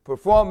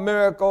perform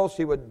miracles,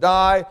 He would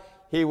die,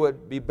 He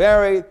would be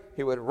buried,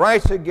 He would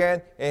rise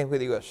again, and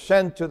He would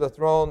ascend to the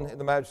throne in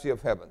the majesty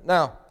of heaven.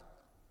 Now,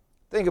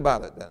 think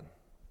about it then.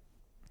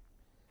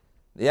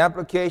 The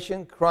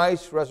application,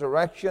 Christ's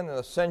resurrection and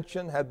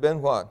ascension had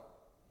been what?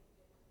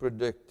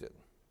 Predicted.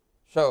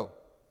 So,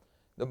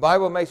 the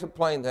Bible makes it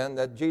plain then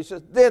that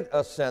Jesus did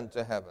ascend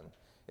to heaven.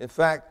 In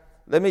fact,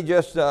 let me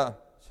just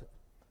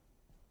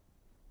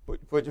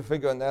put your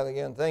finger on that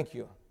again. Thank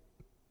you.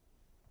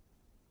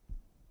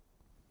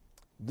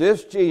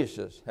 This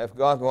Jesus hath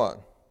God what?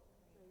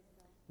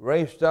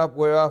 Raised up,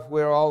 whereof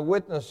we are all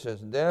witnesses.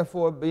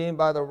 Therefore, being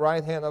by the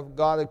right hand of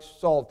God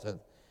exalted,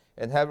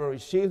 and having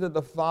received of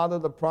the Father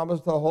the promise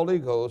of the Holy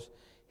Ghost,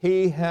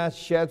 he has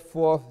shed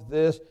forth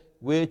this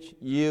which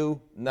you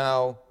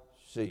now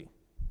see.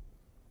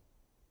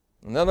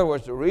 In other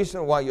words, the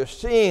reason why you're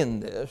seeing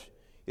this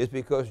is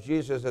because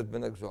Jesus has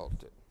been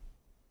exalted.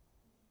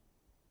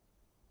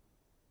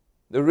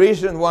 The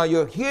reason why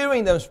you're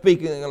hearing them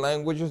speaking in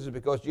languages is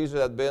because Jesus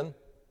had been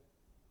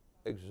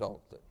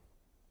exalted.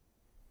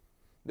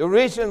 The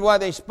reason why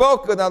they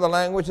spoke another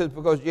language is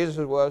because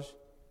Jesus was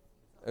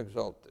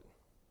exalted.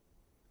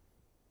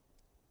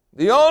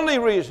 The only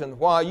reason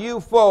why you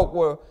folk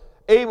were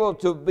able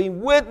to be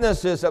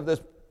witnesses of this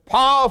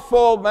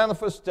powerful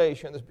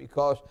manifestation is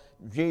because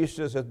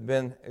Jesus has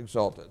been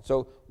exalted.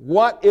 So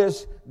what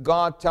is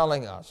God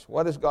telling us?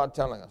 What is God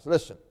telling us?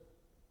 Listen.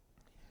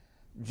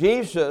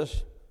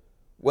 Jesus,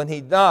 when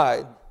he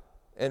died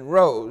and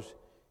rose,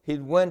 he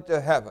went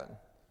to heaven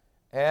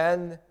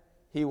and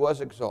he was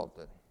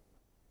exalted.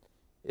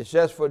 It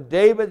says, for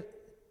David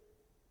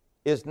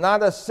is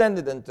not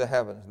ascended into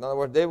heaven. In other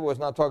words, David was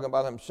not talking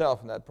about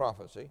himself in that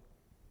prophecy.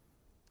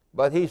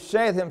 But he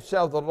said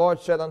himself, the Lord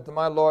said unto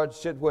my Lord,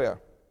 sit where?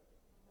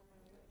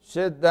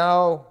 Sit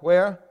thou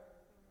where?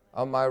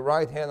 On my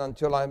right hand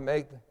until I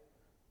make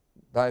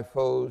thy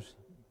foes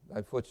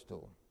thy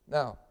footstool.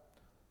 Now,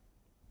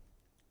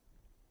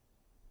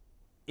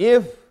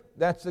 if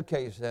that's the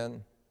case,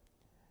 then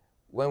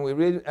when we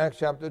read Acts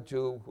chapter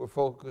 2, we're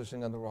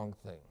focusing on the wrong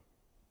thing.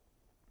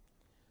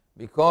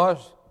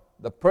 Because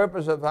the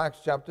purpose of Acts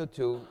chapter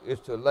 2 is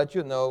to let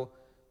you know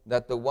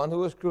that the one who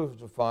was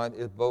crucified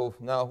is both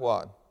now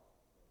what?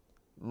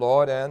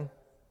 Lord and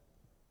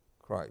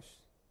Christ.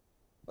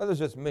 What does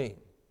this mean?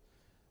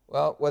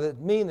 Well, what it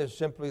means is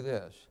simply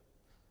this,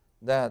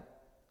 that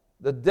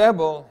the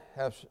devil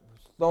has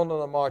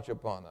stolen a march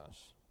upon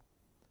us.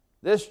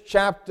 This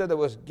chapter that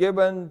was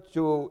given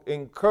to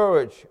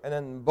encourage and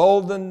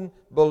embolden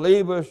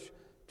believers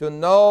to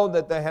know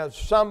that they have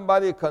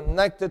somebody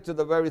connected to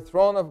the very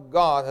throne of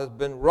God has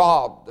been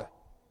robbed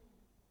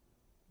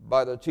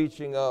by the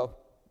teaching of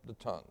the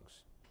tongues.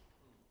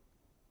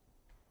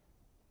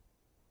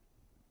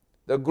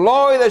 The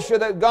glory that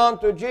should have gone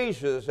to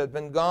Jesus had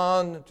been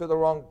gone to the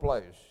wrong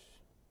place.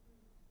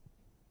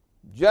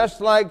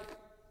 Just like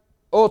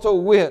Otto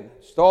Witt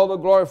stole the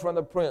glory from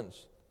the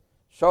prince,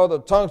 so the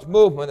tongues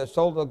movement has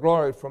stole the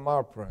glory from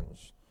our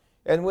prince.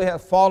 And we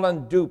have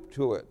fallen dupe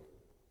to it.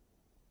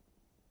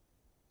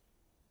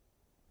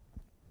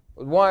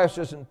 But why is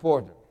this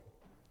important?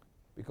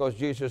 Because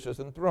Jesus is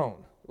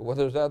enthroned. What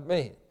does that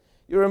mean?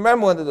 You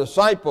remember when the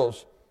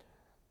disciples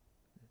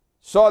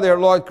saw their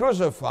Lord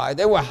crucified,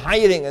 they were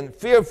hiding and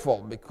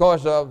fearful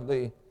because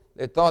they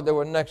thought they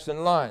were next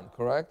in line,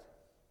 correct?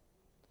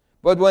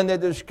 But when they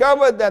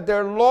discovered that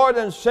their Lord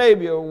and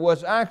Savior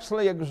was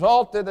actually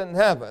exalted in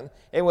heaven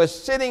and was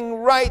sitting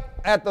right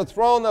at the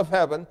throne of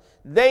heaven,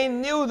 they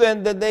knew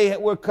then that they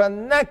were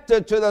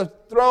connected to the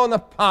throne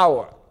of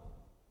power.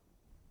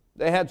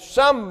 They had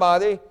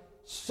somebody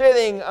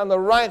sitting on the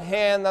right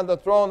hand on the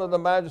throne of the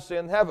majesty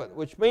in heaven,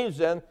 which means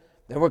then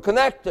they were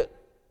connected.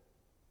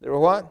 They were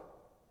what?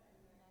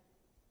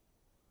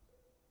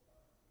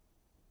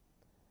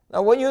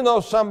 Now, when you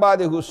know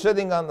somebody who's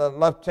sitting on the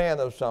left hand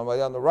of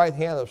somebody, on the right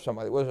hand of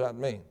somebody, what does that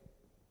mean?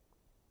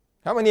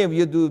 How many of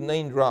you do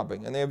name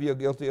dropping? Any of you are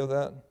guilty of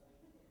that?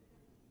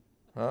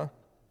 Huh?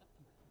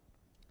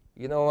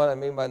 You know what I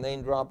mean by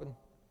name dropping?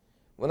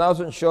 When I was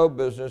in show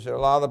business, there were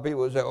a lot of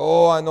people who say,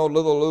 oh, I know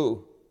Little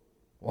Lou.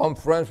 Well, I'm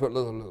friends with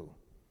Little Lou.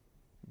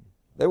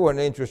 They weren't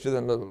interested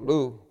in Little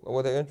Lou. What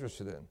were they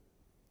interested in?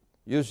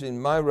 Using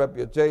my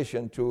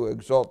reputation to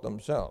exalt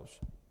themselves.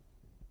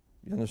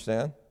 You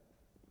understand?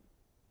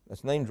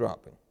 That's name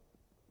dropping.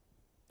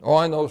 Oh,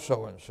 I know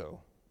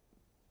so-and-so.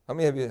 How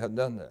many of you have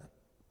done that?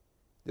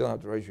 You don't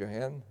have to raise your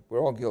hand.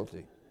 We're all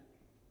guilty.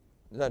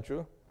 Isn't that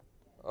true?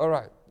 All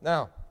right.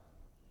 Now,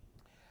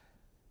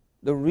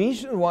 the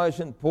reason why it's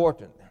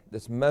important,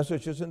 this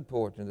message is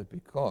important, is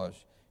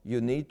because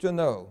you need to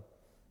know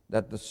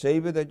that the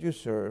Savior that you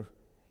serve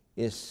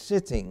is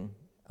sitting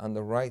on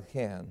the right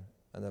hand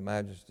of the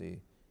majesty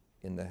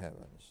in the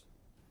heavens.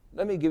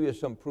 Let me give you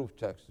some proof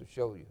text to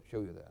show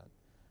you that.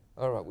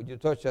 All right, would you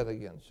touch that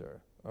again,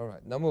 sir? All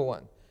right, number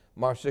one,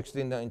 Mark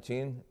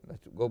 16:19.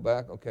 Let's go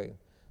back. Okay,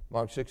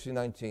 Mark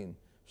 16:19.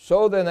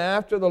 So then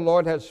after the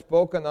Lord had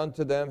spoken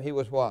unto them, he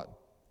was what?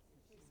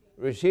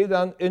 Received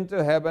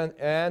into heaven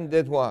and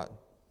did what?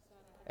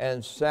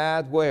 And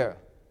sat where?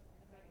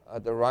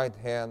 At the right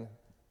hand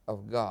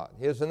of God.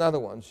 Here's another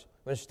one.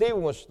 When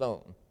Stephen was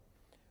stoned,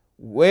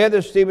 where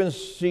does Stephen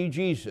see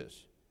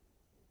Jesus?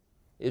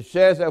 It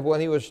says that when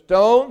he was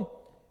stoned,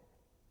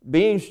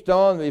 being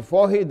stoned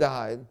before he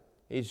died,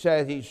 he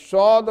said he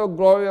saw the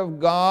glory of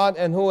God,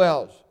 and who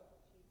else?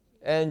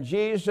 And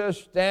Jesus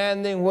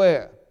standing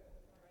where?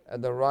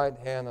 At the right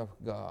hand of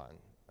God.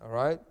 All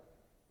right?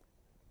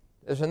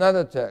 There's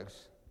another text.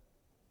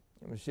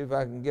 Let me see if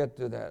I can get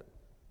to that.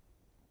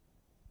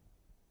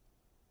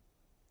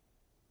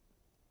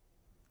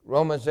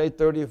 Romans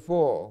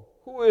 8:34.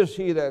 Who is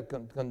he that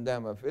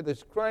condemneth? It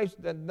is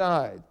Christ that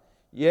died.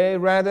 Yea,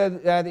 rather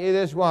that it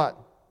is what?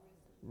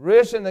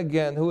 Risen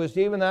again, who is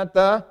even at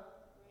the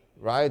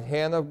right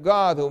hand of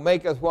God, who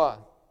maketh what?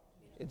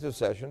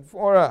 Intercession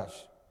for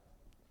us.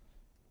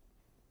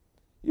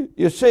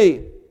 You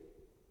see,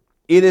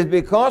 it is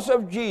because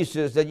of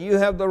Jesus that you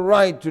have the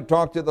right to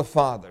talk to the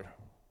Father.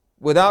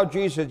 Without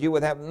Jesus, you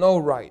would have no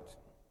right.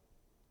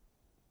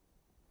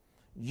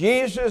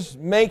 Jesus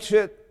makes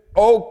it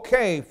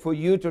okay for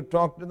you to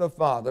talk to the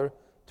Father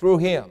through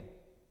Him.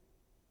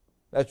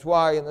 That's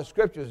why in the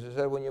Scriptures it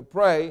said, when you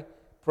pray,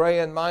 pray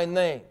in my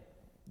name.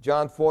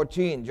 John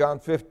 14, John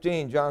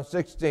 15, John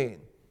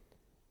 16.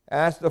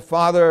 Ask the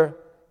Father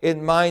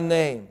in my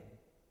name,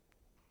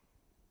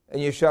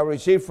 and you shall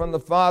receive from the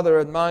Father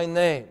in my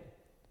name.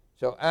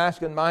 So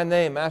ask in my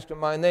name, ask in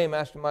my name,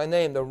 ask in my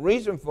name. The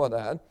reason for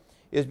that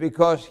is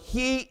because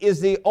He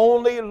is the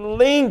only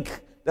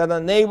link that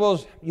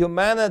enables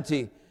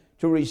humanity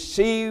to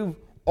receive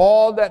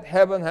all that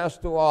heaven has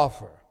to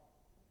offer.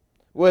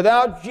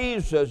 Without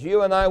Jesus,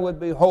 you and I would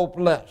be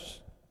hopeless.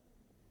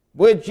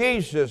 With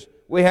Jesus,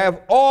 we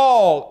have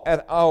all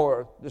at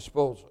our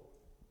disposal.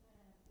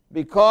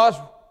 Because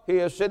He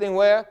is sitting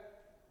where?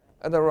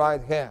 At the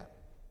right hand.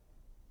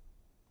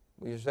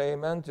 Will you say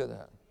amen to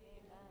that? Amen.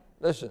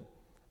 Listen,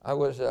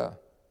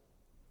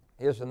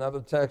 here's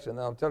another text, and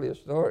I'll tell you a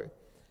story,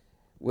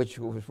 which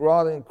was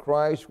wrought in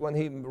Christ when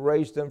He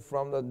raised Him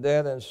from the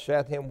dead and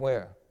set Him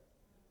where?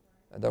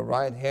 At the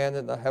right hand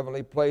in the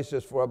heavenly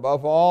places, for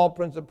above all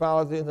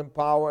principalities and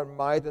power and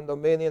might and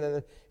dominion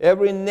and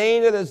every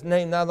name that is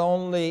named, not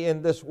only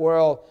in this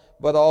world,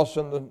 but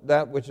also in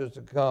that which is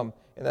to come,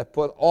 and have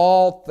put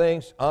all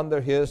things under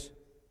His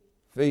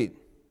feet.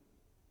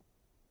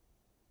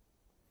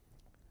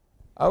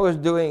 I was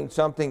doing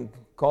something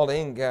called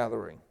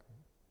ingathering.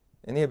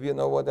 Any of you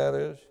know what that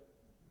is?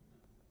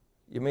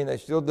 You mean they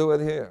still do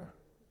it here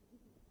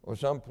or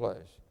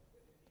someplace?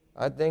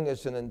 I think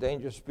it's an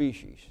endangered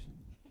species.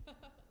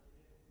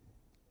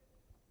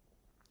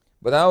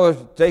 But I was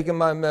taking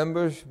my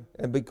members,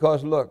 and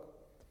because, look,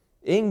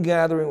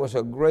 ingathering was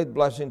a great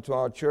blessing to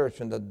our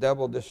church, and the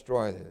devil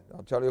destroyed it.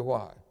 I'll tell you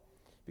why.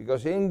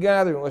 Because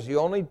ingathering was the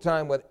only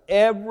time when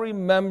every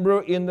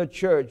member in the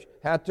church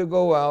had to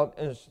go out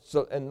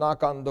and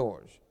knock on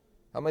doors.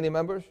 How many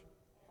members?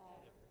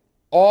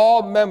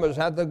 All members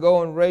had to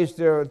go and raise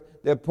their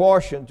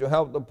portion to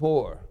help the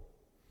poor.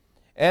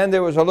 And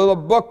there was a little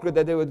booklet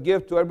that they would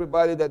give to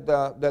everybody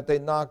that they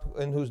knocked,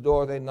 in whose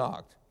door they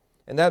knocked.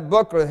 And that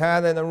booklet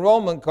had an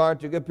enrollment card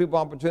to give people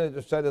opportunity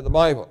to study the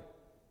Bible.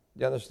 Do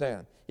you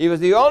understand? It was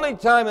the only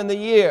time in the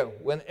year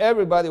when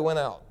everybody went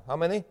out. How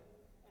many?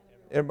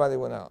 Everybody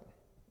went out.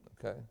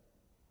 Okay?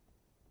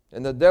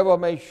 And the devil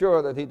made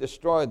sure that he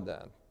destroyed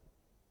that.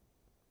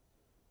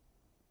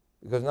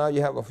 Because now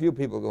you have a few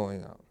people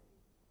going out.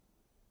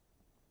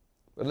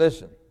 But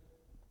listen.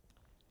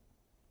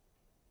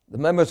 The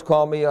members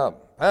called me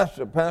up.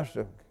 Pastor,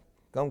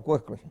 come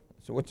quickly.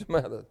 I said, what's the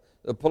matter?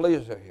 The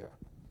police are here.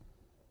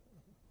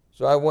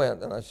 So I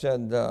went and I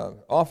said,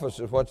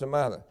 officers, what's the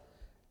matter?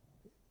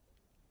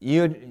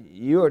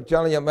 You are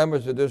telling your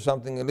members to do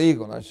something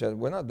illegal. And I said,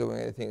 we're not doing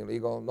anything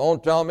illegal.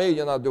 Don't tell me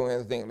you're not doing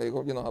anything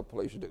illegal. You know how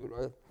police do,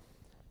 right?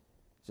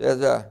 He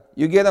says,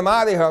 you get them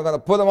out of here, I'm going to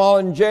put them all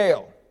in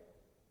jail.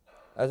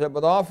 I said,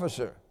 but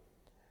officer,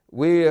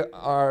 we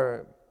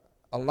are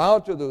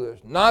allowed to do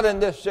this. Not in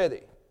this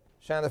city,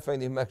 Santa Fe,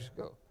 New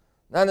Mexico.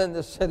 Not in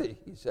this city,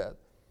 he said.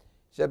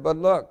 He said, but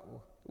look,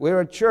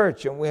 we're a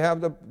church and we have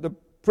the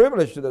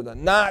privilege to do that.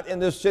 Not in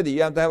this city.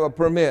 You have to have a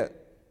permit.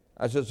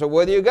 I said, so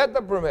where do you get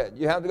the permit?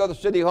 You have to go to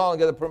City Hall and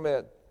get a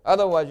permit.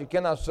 Otherwise, you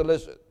cannot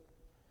solicit.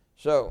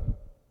 So,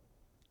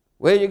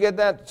 where do you get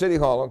that? City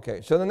Hall.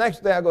 Okay. So the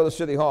next day I go to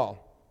City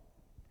Hall.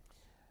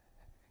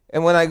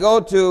 And when I go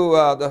to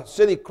the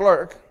city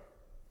clerk,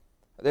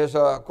 there's,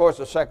 of course,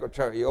 a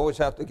secretary. You always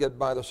have to get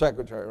by the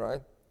secretary,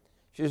 right?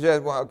 She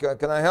said, well,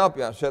 can I help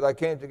you? I said, I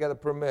came to get a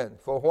permit.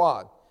 For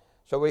what?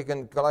 So we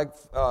can collect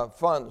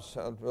funds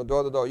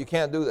door to door. You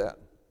can't do that.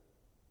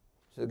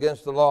 It's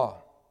against the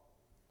law.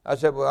 I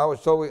said, well, I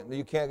was told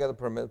you can't get a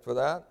permit for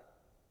that.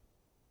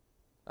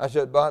 I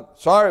said,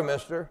 but, sorry,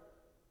 mister,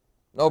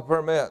 no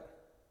permit.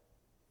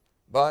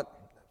 But,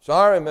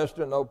 sorry,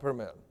 mister, no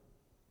permit.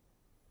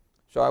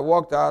 So I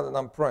walked out and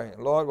I'm praying,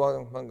 Lord, what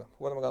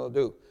am I going to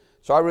do?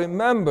 So I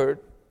remembered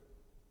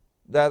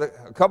that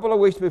a couple of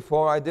weeks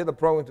before I did a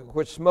program to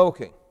quit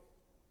smoking.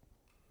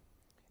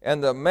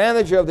 And the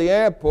manager of the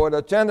airport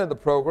attended the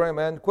program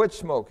and quit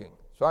smoking.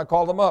 So I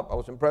called him up. I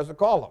was impressed to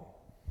call him.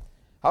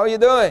 How are you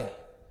doing?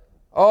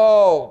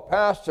 Oh,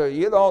 Pastor,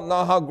 you don't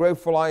know how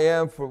grateful I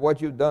am for what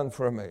you've done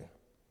for me.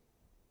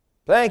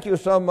 thank you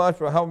so much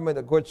for helping me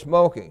to quit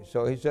smoking.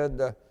 So he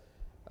said,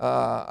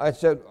 I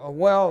said,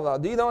 well,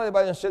 do you know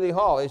anybody in City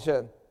Hall? He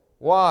said,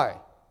 why?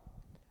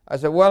 I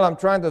said, well, I'm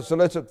trying to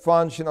solicit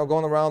funds,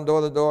 going around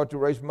door to door to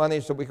raise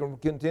money so we can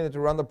continue to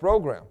run the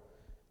program.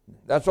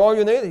 That's all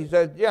you need? He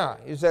said, yeah.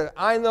 He said,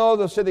 I know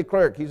the city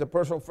clerk. He's a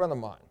personal friend of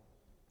mine.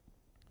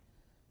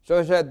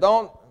 So he said,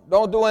 don't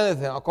do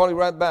anything. I'll call you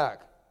right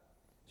back.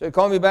 So he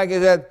called me back. He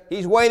said,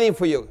 he's waiting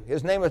for you.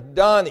 His name is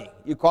Donnie.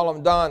 You call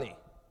him Donnie.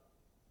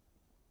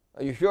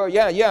 Are you sure?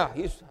 Yeah.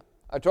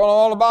 I told him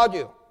all about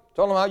you.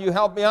 Told him how you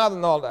helped me out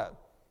and all that.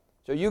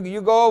 So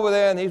you go over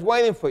there, and he's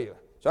waiting for you.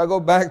 So I go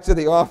back to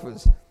the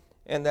office,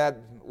 and that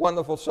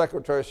wonderful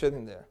secretary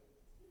sitting there.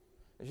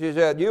 And she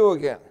said, you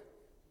again.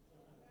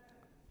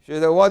 She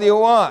said, what do you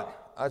want?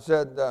 I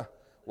said,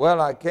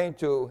 well, I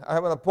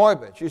have an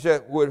appointment. She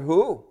said, with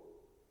who?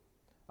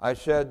 I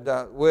said,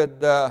 with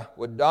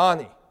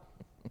Donnie.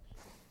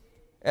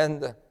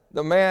 And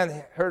the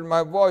man heard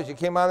my voice. He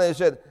came out and he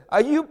said,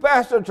 are you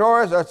Pastor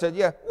Torres? I said,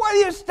 yeah. What are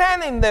you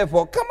standing there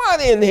for? Come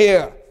on in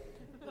here.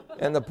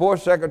 And the poor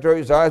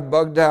secretary's eyes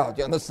bugged out.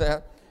 You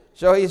understand?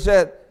 So he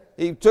said,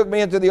 he took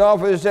me into the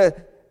office and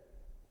said,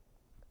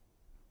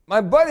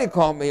 my buddy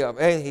called me up.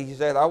 Hey, he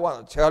said, I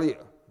want to tell you,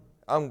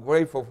 I'm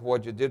grateful for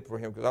what you did for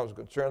him because I was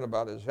concerned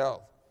about his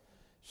health.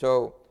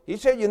 So he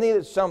said you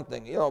needed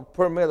something,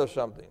 permit or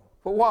something.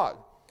 For what?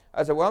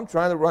 I said, well, I'm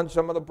trying to run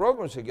some of the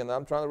programs again.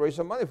 I'm trying to raise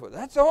some money for it.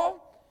 That's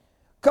all?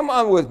 Come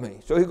on with me.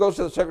 So he goes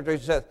to the secretary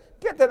and says,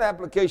 get that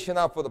application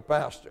out for the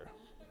pastor.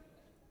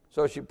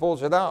 So she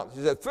pulls it out.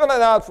 She said, fill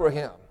it out for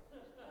him.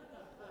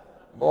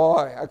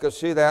 Boy, I could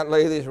see that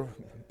lady's,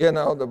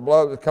 the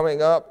blood was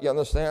coming up, you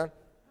understand?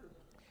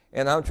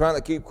 And I'm trying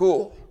to keep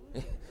cool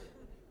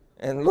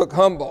and look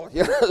humble,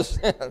 you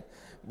understand?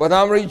 But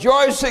I'm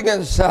rejoicing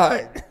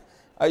inside.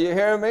 Are you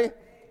hearing me?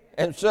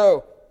 And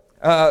so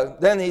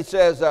then he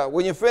says,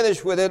 when you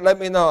finish with it, let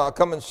me know. I'll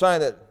come and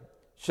sign it.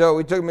 So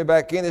he took me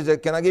back in. He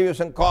said, can I give you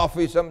some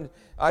coffee?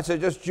 I said,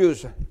 just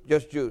juice.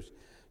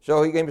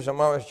 So he gave me some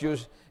orange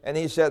juice. And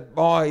he said,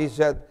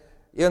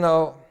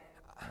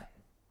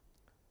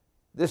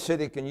 this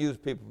city can use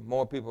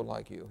more people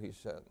like you, he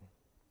said.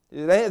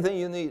 Is there anything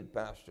you need,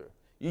 Pastor?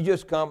 You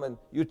just come and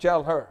you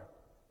tell her.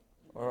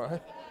 All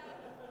right?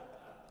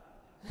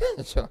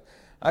 So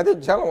I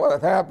didn't tell him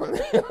what had happened.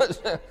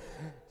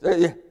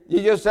 So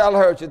you just tell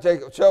her to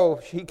take it. So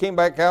he came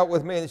back out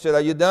with me and he said,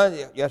 are you done?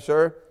 Yes,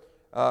 sir.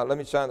 Let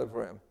me sign it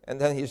for him. And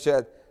then he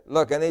said,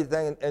 look,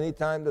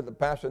 anytime that the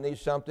pastor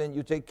needs something,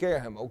 you take care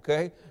of him,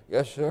 okay?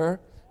 Yes, sir.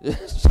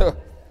 So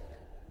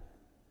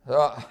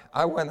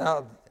I went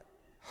out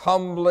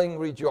humbling,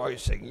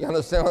 rejoicing. You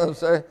understand what I'm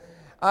saying?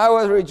 I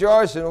was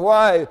rejoicing.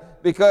 Why?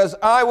 Because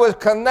I was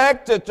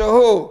connected to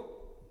who?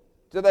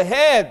 To the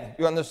head.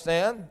 You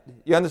understand?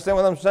 You understand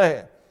what I'm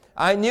saying?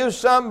 I knew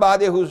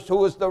somebody who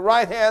was the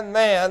right-hand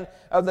man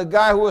of the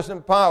guy who was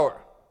in power.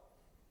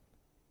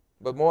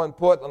 But more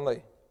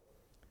importantly,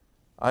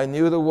 I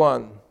knew the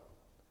one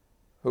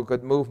who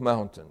could move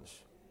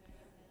mountains.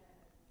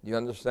 You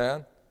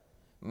understand?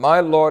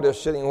 My Lord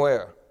is sitting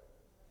where?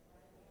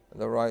 In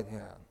the right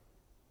hand.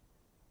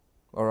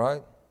 All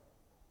right?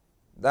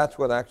 That's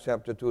what Acts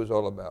chapter 2 is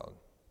all about.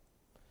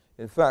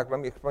 In fact, let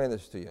me explain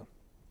this to you.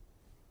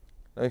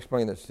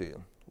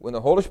 When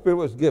the Holy Spirit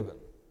was given,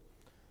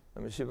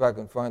 let me see if I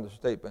can find a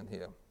statement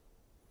here.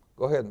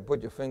 Go ahead and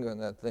put your finger on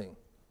that thing.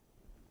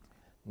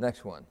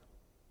 Next one.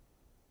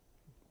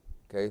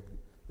 Okay.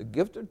 The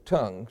gift of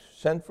tongues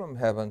sent from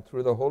heaven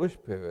through the Holy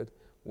Spirit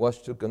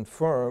was to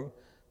confirm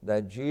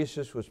that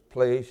Jesus was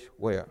placed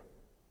where?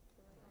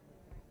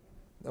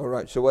 All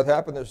right, so what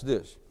happened is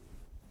this.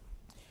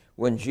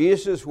 When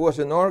Jesus was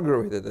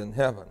inaugurated in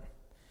heaven,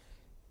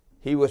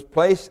 he was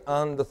placed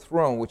on the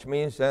throne, which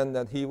means then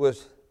that he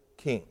was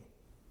king.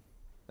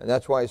 And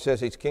that's why it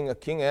says he's king of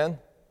kings and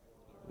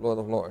Lord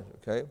of lords,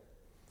 okay?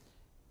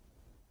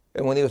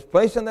 And when he was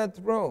placed on that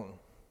throne,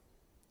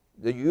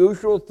 the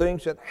usual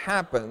things that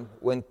happened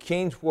when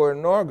kings were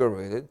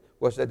inaugurated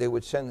was that they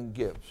would send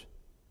gifts.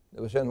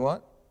 They would send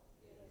what?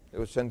 They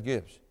would send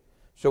gifts.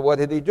 So what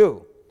did he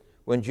do?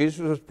 When Jesus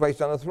was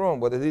placed on the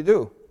throne, what did he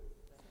do?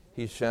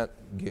 He sent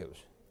gifts.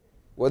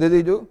 What did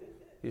he do?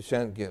 He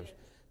sent gifts.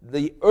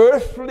 The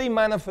earthly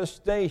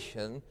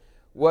manifestation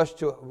was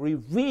to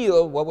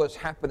reveal what was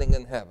happening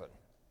in heaven.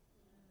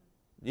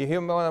 Do you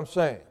hear what I'm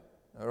saying?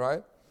 All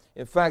right?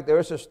 In fact, there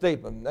is a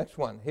statement, next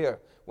one here.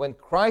 When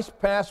Christ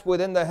passed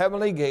within the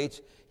heavenly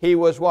gates, he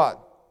was what?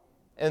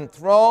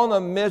 Enthroned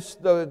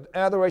amidst the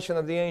adoration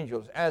of the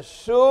angels. As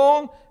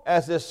soon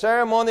as the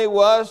ceremony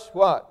was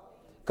what?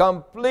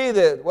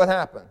 Completed. What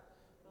happened?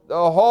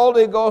 The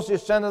Holy Ghost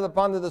descended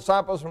upon the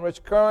disciples from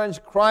rich currents.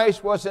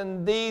 Christ was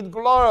indeed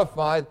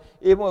glorified,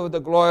 even with the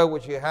glory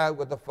which he had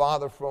with the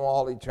Father from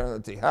all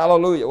eternity.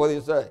 Hallelujah. What do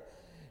you say?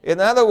 In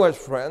other words,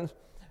 friends,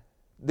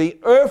 the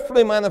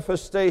earthly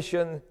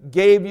manifestation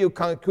gave you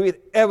concrete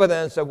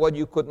evidence of what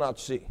you could not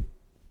see.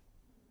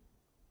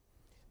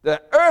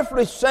 The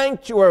earthly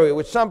sanctuary,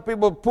 which some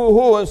people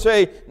poo-hoo and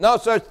say, no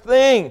such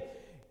thing.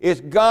 It's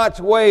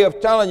God's way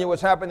of telling you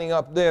what's happening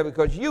up there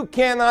because you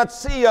cannot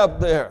see up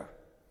there.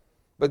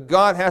 But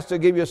God has to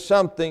give you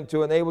something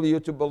to enable you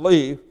to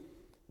believe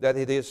that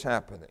it is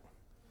happening.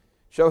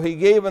 So he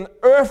gave an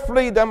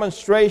earthly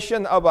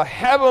demonstration of a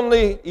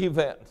heavenly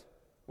event.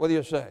 What do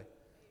you say?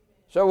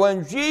 So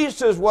when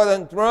Jesus was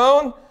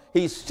enthroned,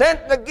 he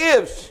sent the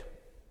gifts.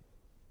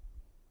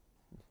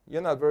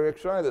 You're not very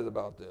excited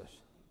about this.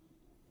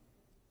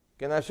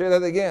 Can I say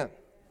that again?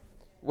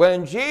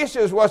 When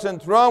Jesus was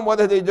enthroned, what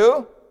did he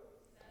do?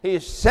 He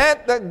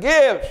sent the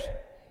gifts.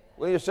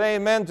 Will you say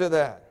amen to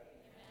that?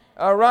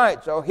 All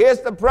right, so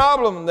here's the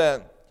problem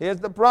then. Here's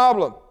the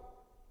problem.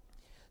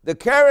 The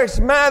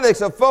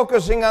charismatics are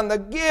focusing on the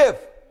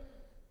gift.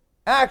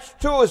 Acts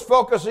 2 is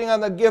focusing on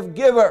the gift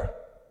giver.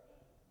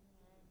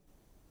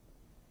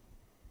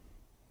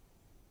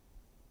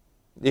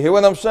 Do you hear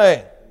what I'm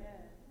saying?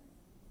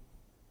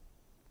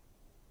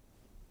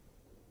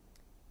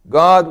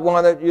 God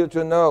wanted you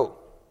to know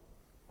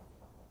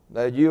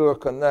that you are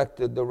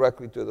connected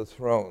directly to the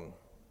throne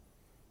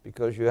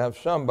because you have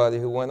somebody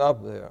who went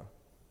up there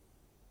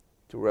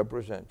to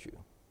represent you.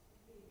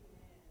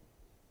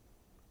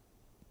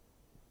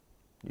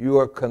 You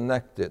are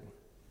connected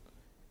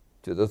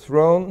to the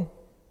throne,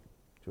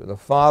 to the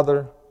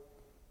Father,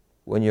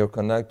 when you're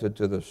connected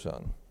to the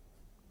Son.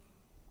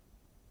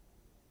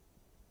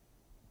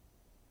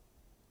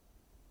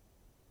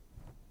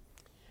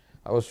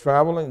 I was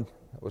traveling.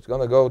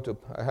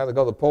 I had to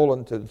go to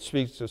Poland to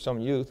speak to some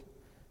youth,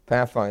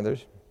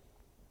 Pathfinders.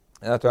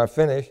 And after I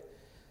finished,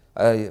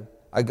 I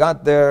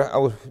got there. I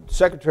was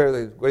secretary of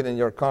the Great New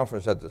York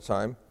Conference at the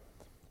time.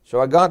 So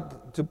I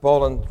got to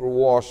Poland through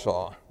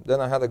Warsaw.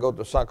 Then I had to go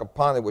to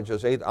Zakopane, which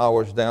is 8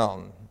 hours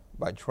down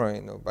by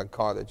train or by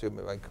car. They took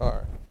me by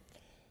car.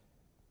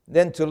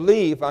 Then to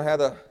leave, I had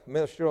a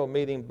ministerial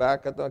meeting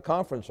back at the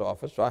conference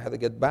office, so I had to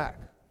get back.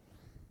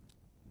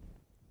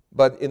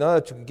 But in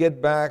order to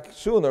get back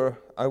sooner,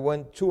 I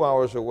went 2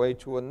 hours away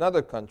to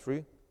another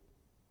country,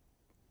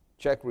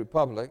 Czech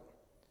Republic,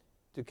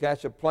 to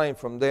catch a plane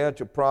from there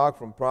to Prague,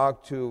 from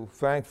Prague to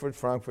Frankfurt,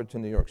 Frankfurt to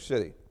New York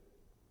City.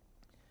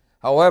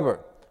 However,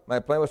 my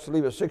plane was to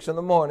leave at 6 in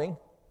the morning,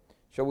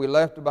 so we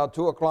left about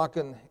 2 o'clock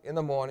in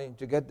the morning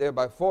to get there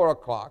by 4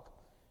 o'clock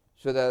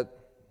so that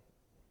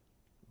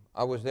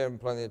I was there in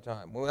plenty of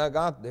time. When I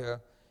got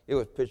there, it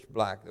was pitch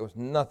black. There was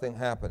nothing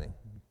happening,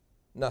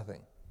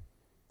 nothing.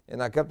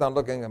 And I kept on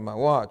looking at my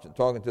watch and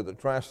talking to the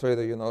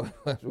translator,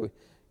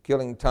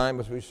 killing time,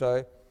 as we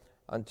say,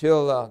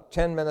 until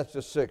 10 minutes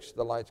to 6,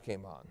 the lights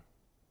came on.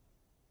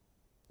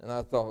 And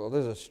I thought, well,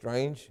 this is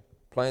strange.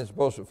 Plane's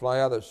supposed to fly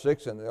out at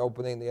 6, and the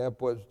opening in the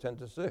airport is 10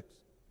 to 6.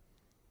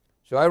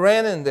 So I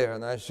ran in there,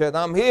 and I said,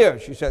 I'm here.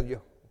 She said,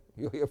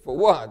 you're here for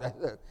what?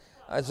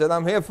 I said,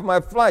 I'm here for my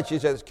flight. She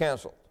said, it's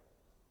canceled.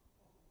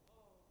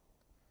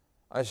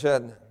 I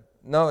said,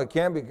 no, it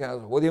can't be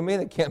canceled. What do you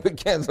mean it can't be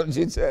canceled?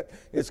 She said,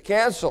 it's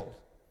canceled.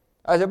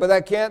 I said, but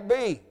that can't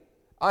be.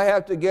 I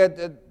have to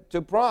get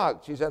to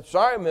Prague. She said,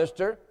 sorry,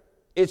 mister,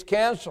 it's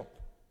canceled.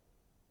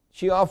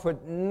 She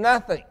offered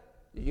nothing.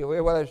 Did you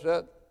hear what I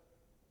said?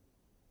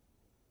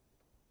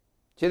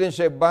 She didn't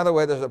say, by the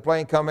way, there's a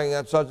plane coming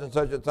at such and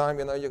such a time,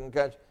 you can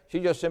catch. She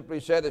just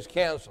simply said it's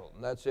canceled,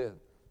 and that's it.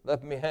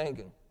 Left me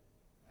hanging.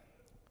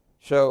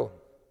 So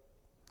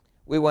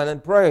we went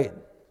and prayed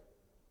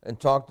and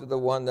talked to the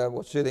one that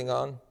was sitting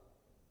on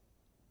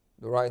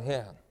the right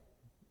hand.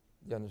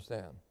 You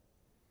understand?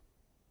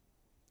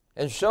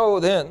 And so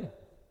then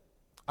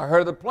I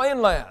heard the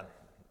plane land.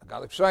 I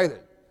got excited.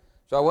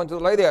 So I went to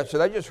the lady. I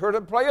said, I just heard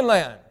a plane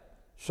land.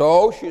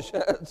 So, she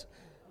said,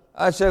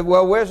 I said,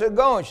 well, where's it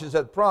going? She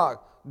said, Prague.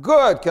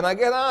 Good. Can I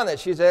get on it?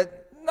 She said,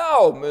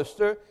 no,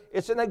 mister.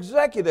 It's an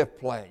executive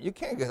plane. You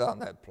can't get on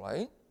that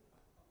plane.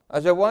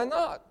 I said, why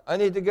not? I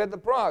need to get to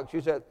Prague.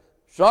 She said,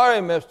 sorry,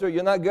 mister,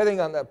 you're not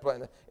getting on that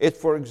plane. It's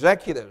for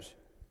executives.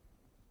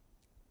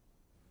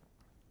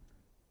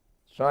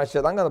 So I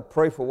said, I'm going to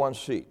pray for one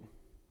seat.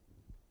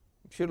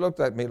 She looked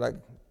at me like,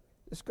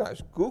 this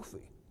guy's goofy.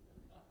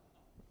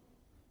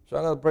 So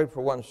I'm going to pray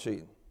for one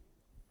seat.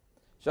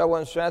 So I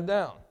went and sat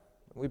down.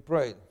 We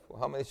prayed. For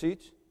how many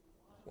seats?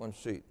 One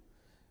seat.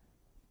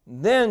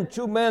 Then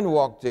 2 men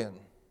walked in.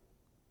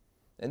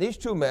 And these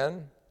 2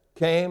 men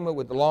came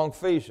with the long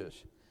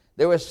faces.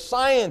 They were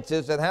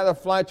scientists that had to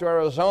fly to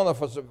Arizona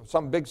for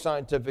some big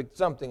scientific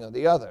something or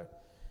the other.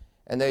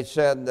 And they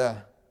said,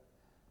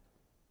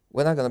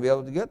 we're not going to be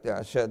able to get there.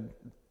 I said,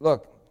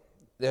 look,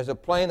 there's a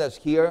plane that's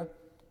here,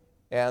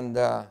 and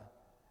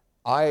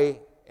I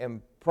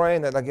am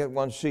praying that I get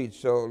one seat,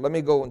 so let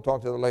me go and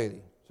talk to the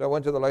lady. So I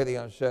went to the lady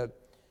and I said,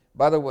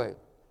 by the way,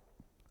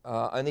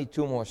 I need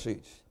 2 more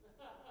seats.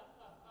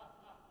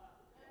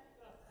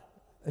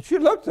 And she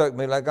looked at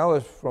me like I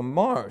was from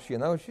Mars, She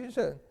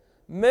said,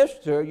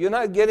 mister, you're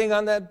not getting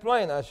on that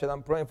plane. I said,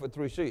 I'm praying for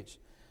 3 seats.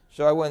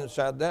 So I went and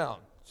sat down.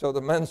 So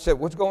the men said,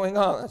 what's going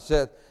on? I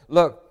said,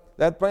 look,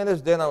 that plane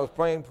is dead. I was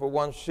praying for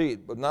 1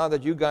 seat. But now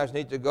that you guys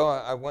need to go,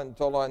 I went and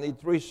told her I need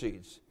 3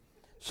 seats.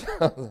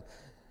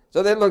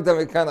 So they looked at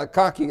me kind of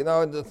cocky,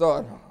 and they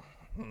thought,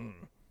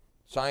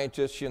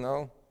 scientists,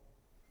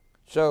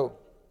 So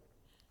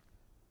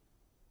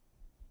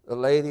the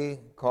lady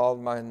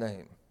called my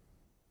name.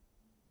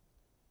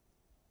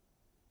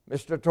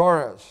 Mr.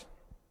 Torres.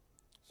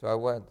 So I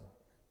went.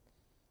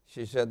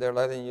 She said, they're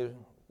letting you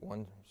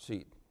one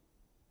seat.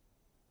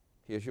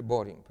 Here's your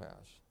boarding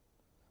pass.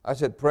 I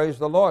said, praise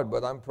the Lord,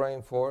 but I'm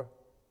praying for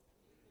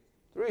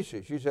 3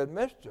 seats. She said,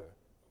 mister,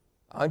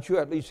 aren't you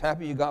at least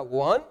happy you got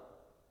one?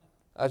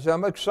 I said,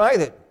 I'm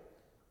excited,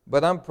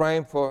 but I'm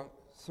praying for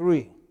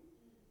 3.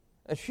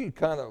 And she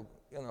kind of,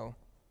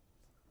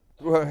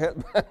 threw her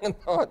head back and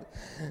thought.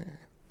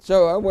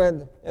 So I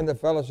went, and the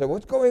fellow said,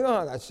 what's going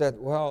on? I said,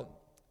 well,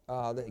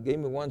 they gave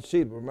me 1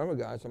 seat. Remember,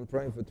 guys, I'm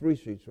praying for 3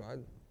 seats, right?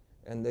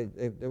 And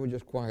they were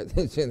just quiet.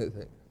 They didn't say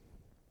anything.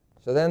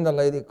 So then the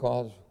lady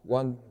calls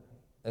one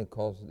and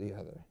calls the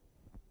other.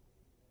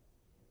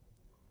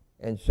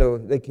 And so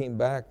they came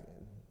back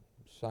in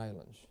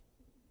silence.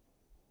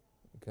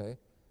 Okay?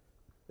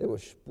 They were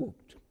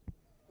spooked.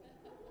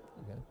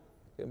 Okay?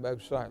 Came back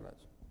silence.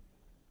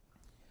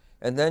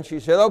 And then she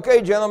said,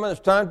 okay, gentlemen,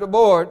 it's time to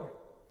board.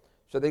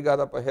 So they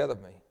got up ahead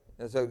of me.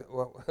 And said,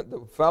 well,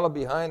 the fellow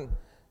behind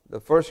the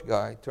first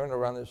guy turned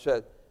around and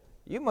said,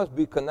 you must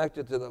be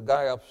connected to the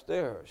guy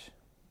upstairs.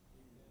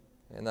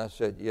 And I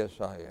said, yes,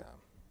 I am.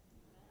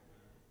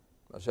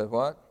 I said,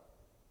 what?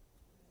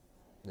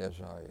 Yes,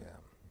 I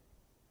am.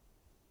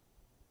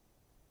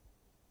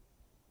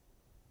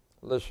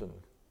 Listen,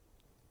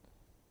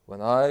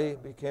 when I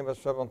became a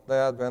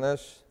Seventh-day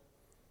Adventist,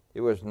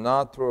 it was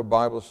not through a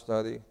Bible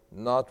study,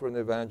 not through an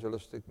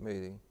evangelistic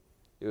meeting.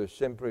 It was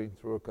simply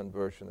through a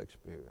conversion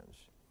experience.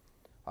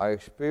 I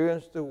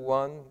experienced the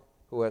one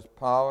who has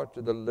power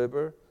to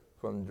deliver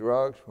from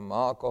drugs, from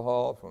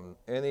alcohol, from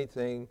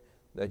anything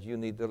that you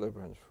need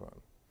deliverance from.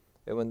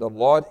 And when the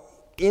Lord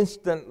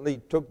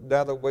instantly took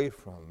that away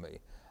from me,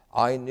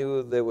 I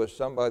knew there was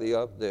somebody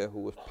up there who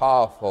was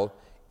powerful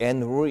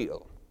and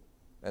real.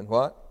 And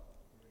what?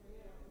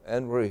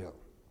 And real.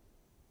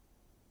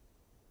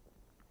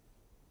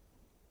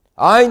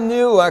 I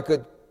knew I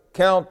could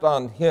count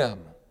on him.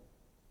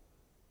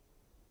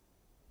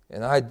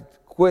 And I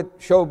quit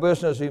show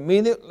business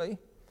immediately,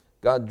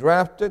 got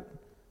drafted,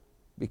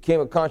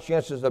 became a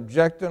conscientious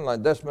objector.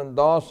 Like Desmond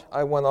Doss,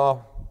 I went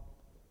off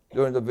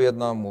during the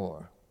Vietnam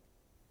War.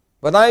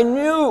 But I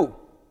knew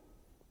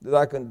that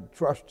I could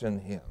trust in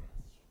him.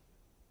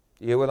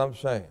 You hear what I'm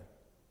saying?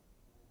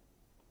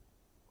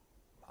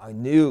 I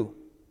knew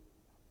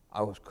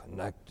I was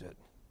connected.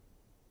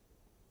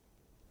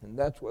 And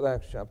that's what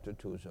Acts chapter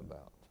 2 is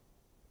about.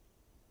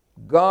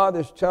 God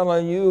is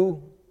telling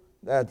you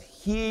that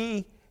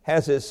he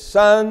has his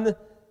son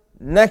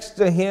next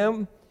to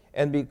him,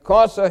 and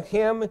because of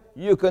him,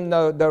 you can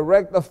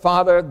direct the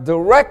Father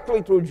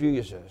directly through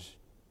Jesus.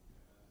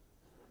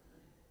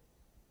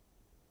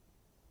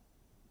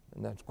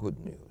 And that's good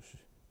news.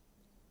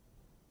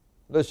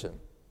 Listen,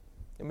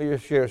 let me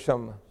just share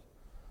some.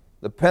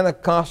 The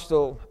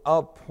Pentecostal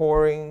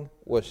outpouring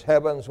was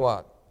heaven's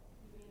what?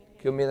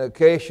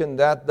 Communication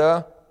that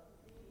the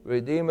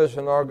Redeemer's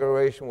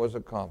inauguration was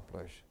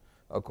accomplished.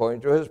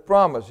 According to his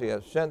promise, he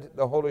has sent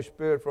the Holy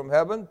Spirit from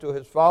heaven to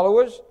his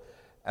followers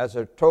as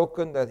a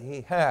token that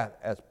he had,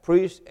 as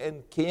priest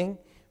and king,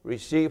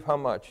 received how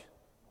much?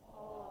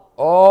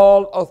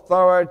 All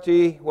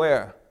authority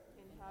where?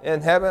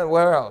 In heaven,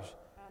 where else?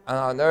 And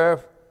on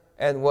earth,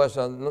 and was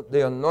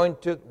the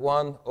anointed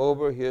one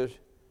over his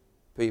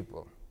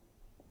people.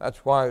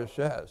 That's why it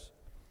says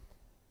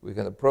we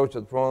can approach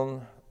the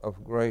throne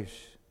of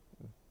grace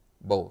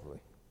boldly.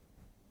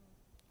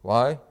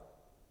 Why?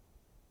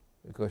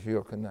 Because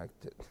you're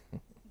connected.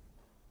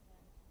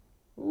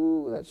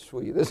 Ooh, that's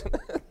sweet, isn't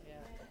it?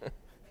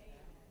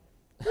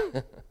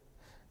 Yeah.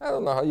 I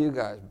don't know how you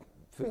guys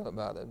feel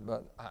about it,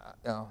 but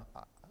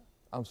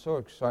I'm so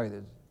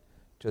excited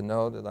to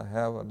know that I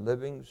have a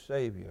living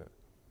Savior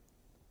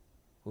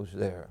who's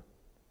there.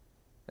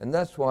 And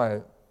that's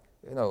why,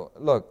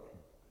 look,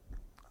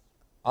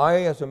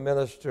 I as a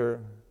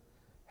minister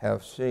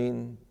have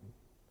seen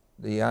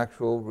the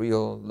actual,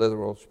 real,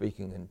 literal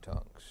speaking in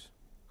tongues.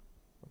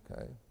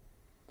 Okay?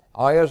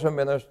 I as a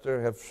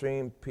minister have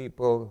seen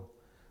people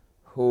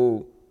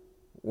who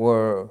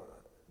were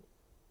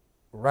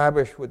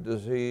ravished with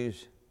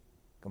disease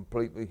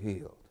completely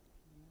healed.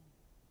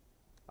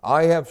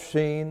 I have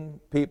seen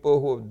people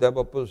who have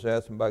devil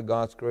possessed, and by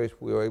God's grace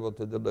we were able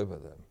to deliver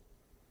them.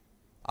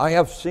 I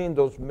have seen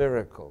those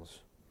miracles,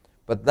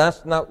 but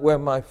that's not where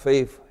my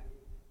faith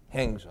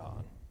hangs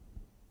on.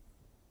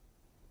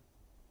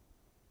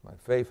 My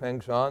faith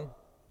hangs on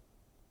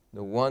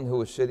the one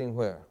who is sitting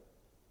where?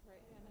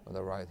 On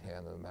the right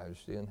hand of the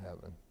Majesty in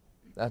heaven.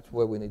 That's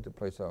where we need to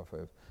place our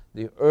faith.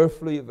 The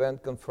earthly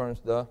event confirms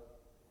the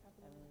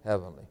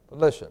heavenly. But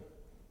listen,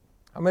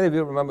 how many of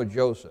you remember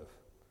Joseph?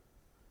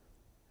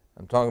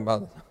 I'm talking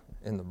about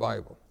in the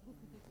Bible.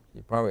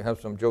 You probably have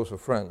some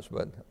Joseph friends,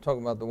 but I'm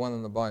talking about the one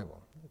in the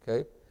Bible.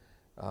 Okay?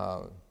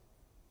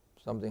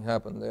 Something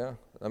happened there.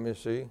 Let me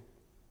see.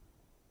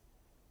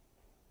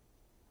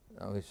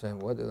 Now he's saying,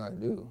 what did I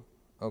do?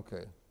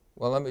 Okay.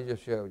 Well, let me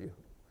just share with you.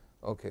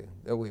 Okay,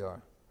 there we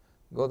are.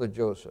 Go to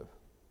Joseph.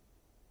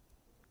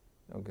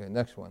 Okay,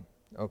 next one.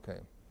 Okay.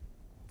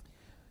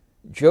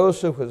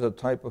 Joseph was a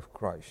type of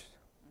Christ.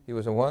 He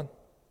was a what?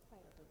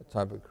 A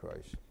type of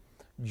Christ.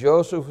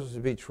 Joseph was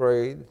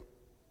betrayed.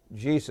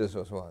 Jesus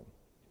was what?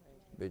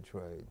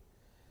 Betrayed.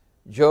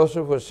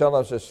 Joseph was sold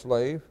as a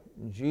slave.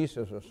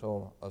 Jesus was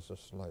sold as a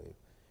slave.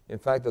 In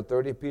fact, the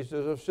 30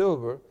 pieces of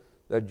silver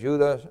that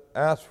Judas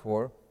asked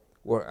for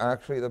were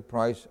actually the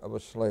price of a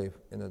slave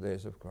in the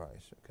days of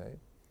Christ. Okay.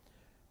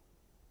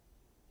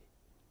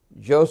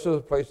 Joseph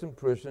was placed in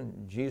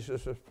prison.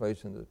 Jesus was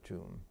placed in the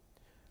tomb.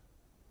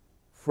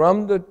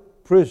 From the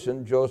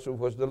prison, Joseph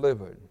was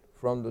delivered.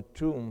 From the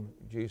tomb,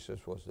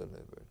 Jesus was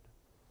delivered.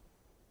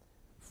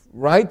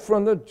 Right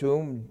from the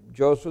tomb,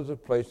 Joseph was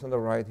placed on the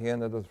right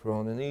hand of the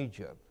throne in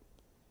Egypt.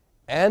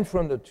 And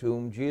from the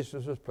tomb,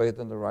 Jesus was placed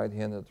on the right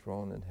hand of the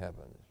throne in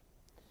heaven.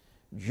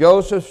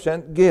 Joseph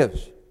sent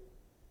gifts.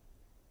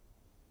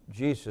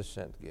 Jesus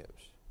sent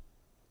gifts.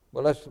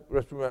 Well,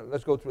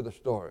 let's go through the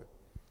story.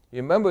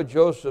 You remember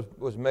Joseph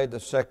was made the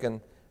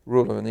second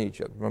ruler in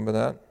Egypt. Remember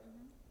that?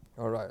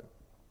 All right.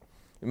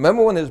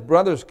 Remember when his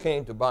brothers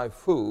came to buy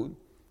food,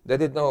 they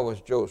didn't know it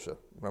was Joseph.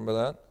 Remember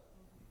that?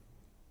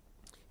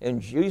 And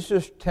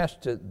Jesus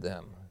tested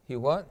them. He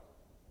what?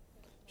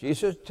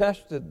 Jesus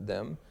tested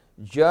them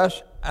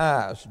just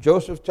as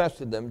Joseph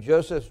tested them,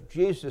 just as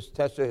Jesus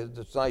tested his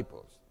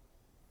disciples.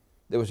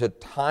 There was a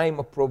time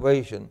of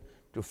probation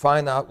to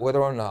find out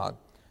whether or not,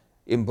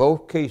 in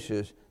both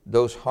cases,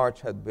 those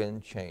hearts had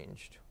been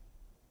changed.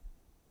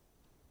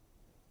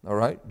 All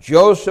right?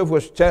 Joseph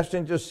was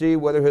testing to see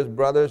whether his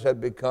brothers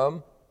had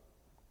become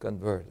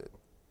converted.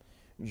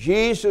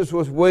 Jesus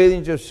was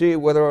waiting to see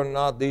whether or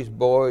not these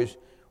boys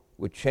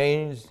would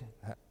change,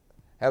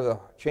 have a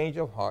change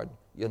of heart,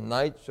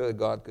 unite so that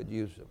God could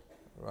use them.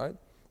 All right?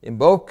 In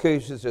both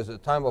cases, there's a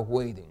time of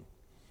waiting.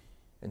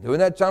 And during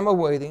that time of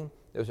waiting,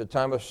 there's a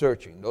time of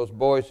searching. Those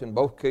boys, in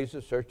both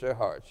cases, searched their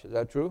hearts. Is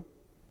that true?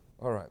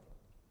 All right.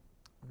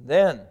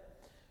 Then,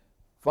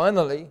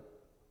 finally,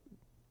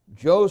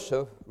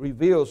 Joseph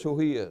reveals who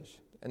he is.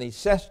 And he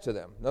says to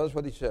them, notice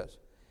what he says,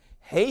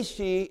 "Haste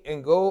ye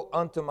and go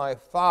unto my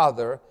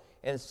father,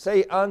 and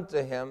say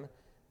unto him,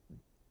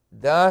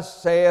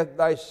 Thus saith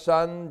thy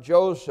son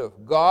Joseph,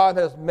 God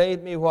has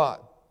made me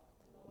what?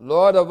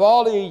 Lord of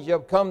all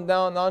Egypt, come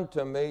down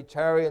unto me,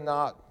 tarry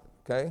not."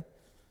 Okay?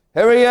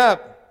 Hurry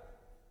up,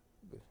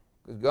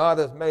 because God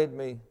has made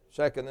me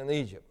second in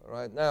Egypt. All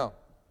right, now,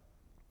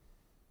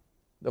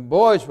 the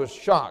boys were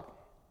shocked,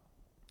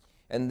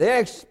 and they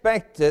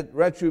expected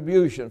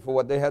retribution for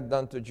what they had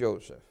done to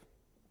Joseph.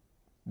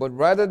 But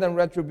rather than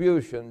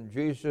retribution,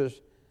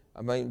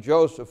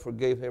 Joseph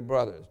forgave their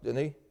brothers,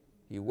 didn't he?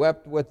 He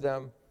wept with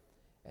them,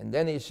 and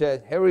then he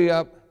said, "Hurry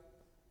up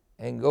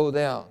and go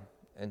down,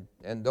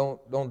 and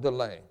don't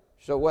delay."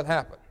 So what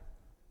happened?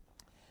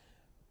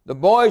 The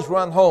boys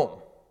run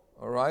home,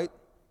 all right?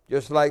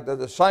 Just like the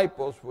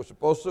disciples were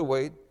supposed to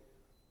wait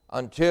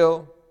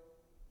until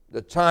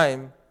the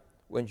time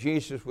when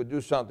Jesus would do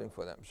something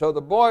for them. So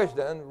the boys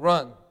then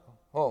run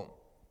home,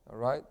 all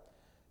right?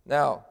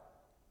 Now,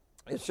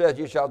 it says,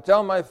 "You shall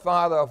tell my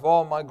Father of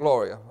all my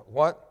glory."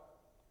 What?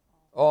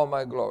 All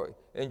my glory.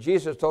 And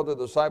Jesus told the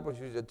disciples,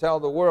 "You should tell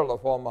the world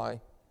of all my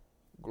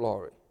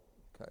glory."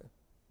 Okay,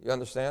 you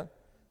understand?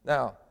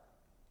 Now,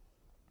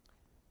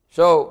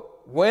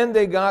 so when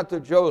they got to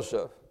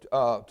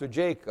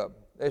Jacob,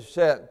 they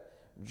said,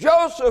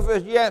 "Joseph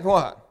is yet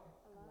what?"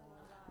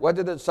 What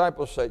did the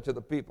disciples say to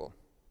the people?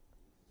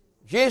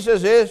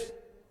 Jesus is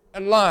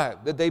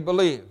alive. Did they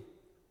believe?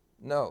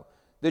 No.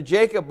 Did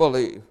Jacob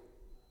believe?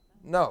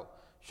 No.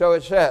 So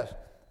it says,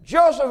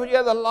 "Joseph is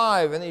yet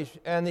alive,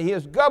 and he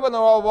is governor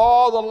of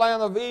all the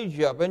land of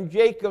Egypt." And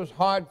Jacob's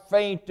heart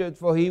fainted,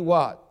 for he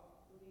what?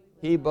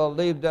 He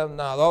believed them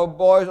not. "Oh,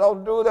 boys,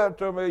 don't do that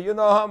to me. You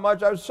know how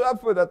much I've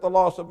suffered at the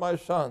loss of my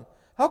son.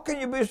 How can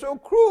you be so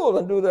cruel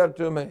and do that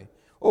to me?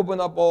 Open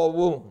up all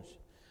wounds."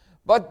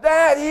 "But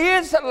Dad, he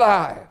is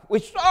alive. We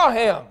saw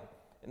him."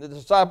 And the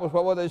disciples,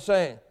 what were they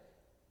saying?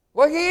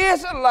 "Well, he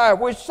is alive.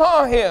 We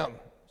saw him."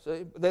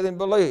 See, but they didn't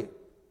believe.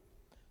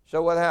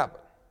 So what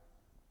happened?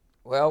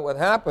 Well, what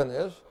happened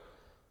is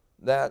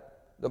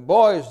that the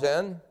boys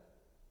then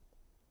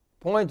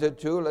pointed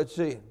to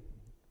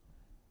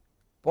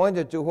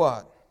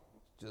what?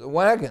 To the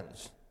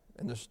wagons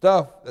and the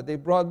stuff that they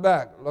brought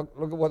back. Look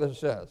at what it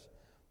says.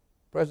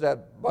 Press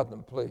that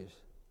button,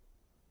 please.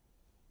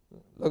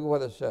 Look at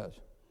what it says.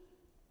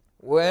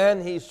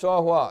 When he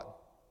saw what?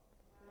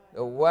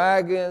 The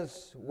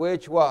wagons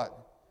which what?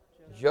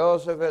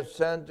 Joseph had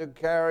sent to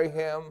carry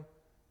him,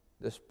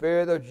 the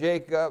spirit of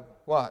Jacob,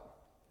 what?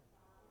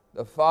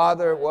 The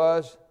father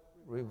was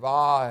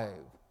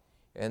revived.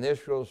 And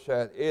Israel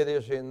said, "It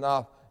is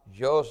enough.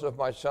 Joseph,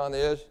 my son,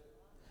 is."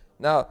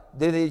 Now,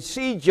 did he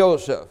see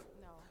Joseph?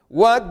 No.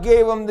 What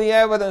gave him the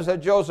evidence that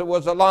Joseph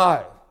was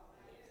alive?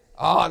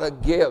 The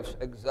gifts,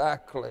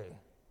 exactly.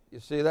 You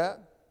see that?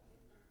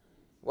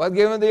 What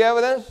gave him the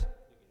evidence?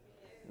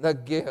 The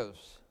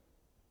gifts.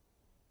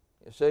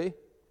 You see?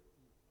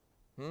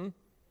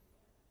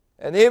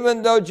 And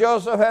even though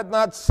Joseph had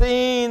not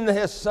seen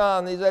his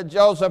son, he said,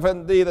 Joseph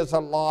indeed is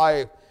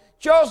alive.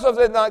 Jacob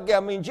did not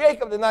get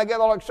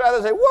all excited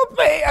and say,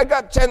 whoopee, I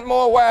got 10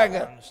 more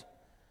wagons.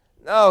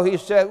 No, he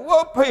said,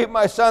 whoopee,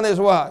 my son is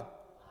what?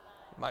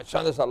 My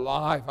son is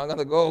alive. I'm going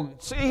to go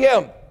see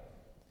him.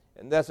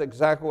 And that's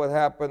exactly what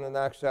happened in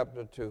Acts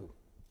chapter 2.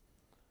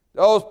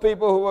 Those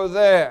people who were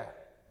there,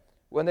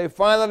 when they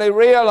finally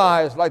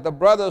realized, like the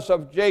brothers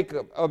of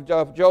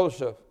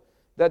Joseph,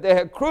 that they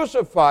had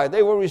crucified,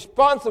 they were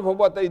responsible for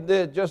what they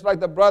did, just like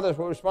the brothers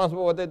were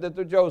responsible for what they did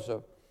to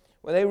Joseph.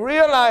 When they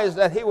realized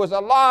that he was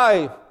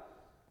alive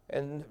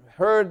and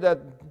heard that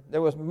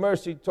there was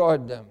mercy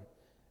toward them,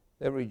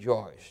 they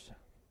rejoiced.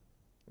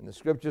 And the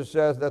scripture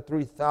says that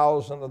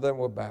 3,000 of them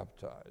were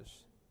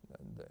baptized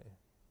that day.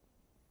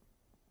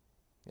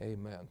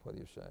 Amen. What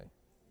do you say?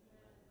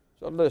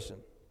 So listen,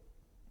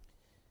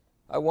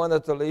 I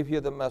wanted to leave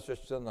you the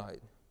message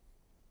tonight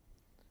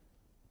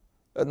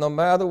that no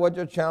matter what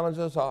your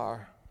challenges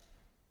are,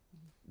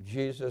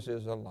 Jesus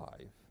is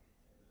alive.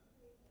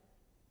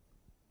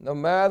 No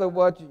matter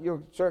what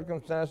your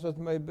circumstances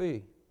may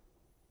be,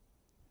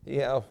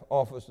 He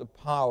offers the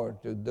power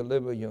to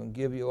deliver you and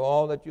give you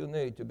all that you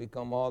need to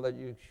become all that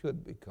you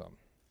should become.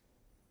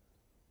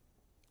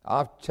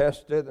 I've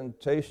tested and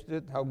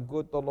tasted how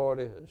good the Lord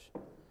is.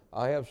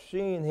 I have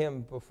seen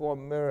Him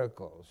perform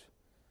miracles.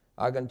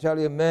 I can tell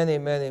you many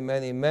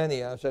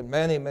miracles.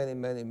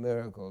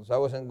 I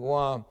was in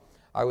Guam.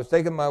 I was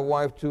taking my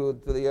wife to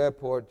the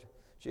airport.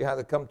 She had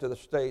to come to the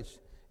States.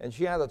 And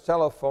she had a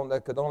telephone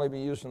that could only be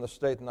used in the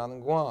States, not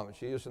in Guam.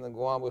 She used it in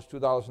Guam was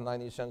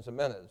 $2.90 a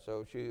minute.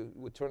 So she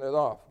would turn it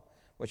off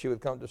when she would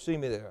come to see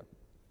me there.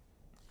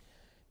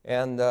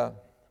 And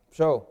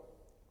so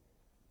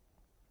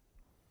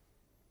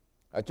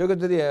I took her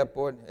to the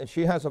airport, and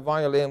she has a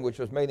violin which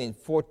was made in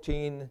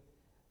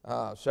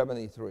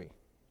 1473.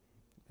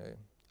 Okay.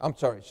 I'm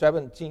sorry,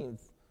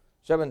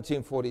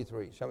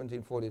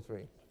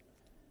 1743.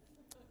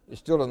 It's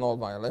still an old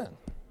violin.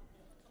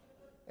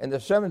 And the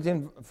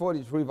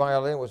 1743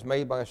 violin was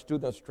made by a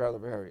student of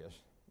Stradivarius,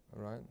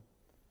 all right?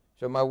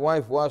 So my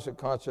wife was a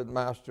concert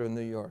master in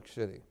New York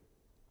City.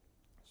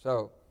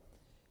 So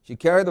she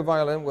carried the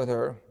violin with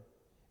her,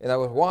 and I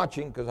was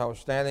watching because I was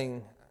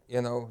standing,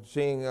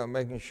 seeing,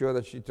 making sure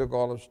that she took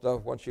all the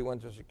stuff once she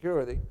went to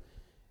security.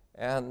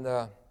 And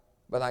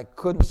but I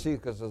couldn't see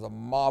because there's a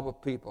mob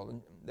of people.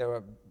 And there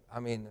were,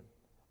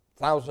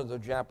 thousands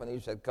of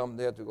Japanese had come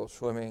there to go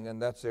swimming,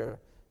 and that's their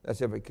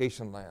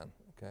vacation land,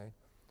 okay?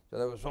 So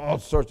there was all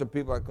sorts of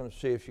people. I couldn't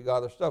see if she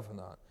got her stuff or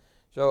not.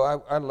 So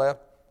I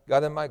left,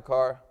 got in my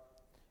car,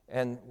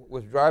 and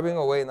was driving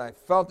away, and I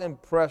felt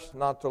impressed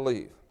not to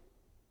leave.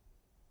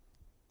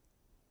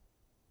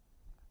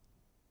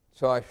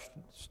 So I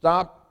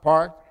stopped,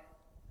 parked,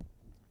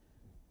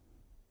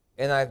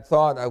 and I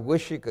thought, I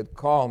wish she could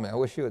call me. I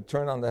wish she would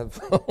turn on that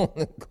phone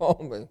and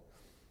call me.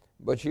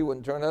 But she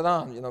wouldn't turn it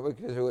on,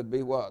 because it would be,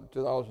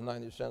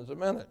 $2.90 a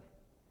minute.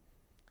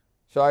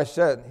 So I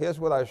said, here's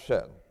what I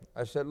said.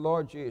 I said,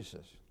 Lord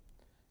Jesus,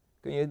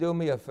 can you do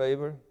me a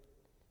favor?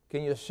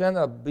 Can you send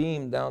a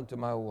beam down to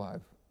my wife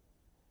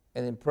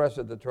and impress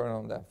her to turn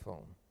on that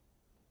phone?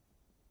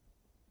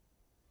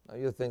 Now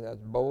you think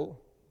that's bold?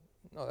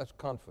 No, that's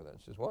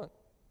confidence. Is what?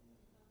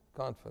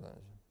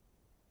 Confidence.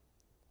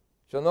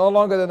 So no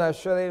longer than I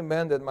said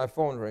amen did my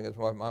phone ring. It's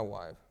my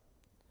wife.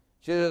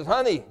 She says,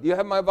 honey, do you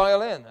have my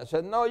violin? I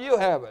said, no, you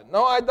have it.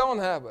 No, I don't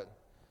have it.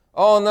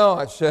 Oh, no,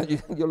 I said,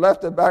 you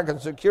left it back in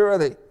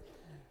security.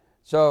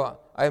 So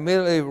I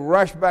immediately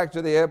rushed back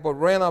to the airport,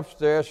 ran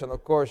upstairs, and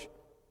of course,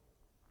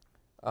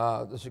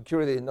 the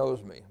security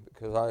knows me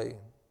because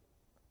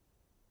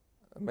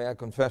may I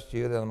confess to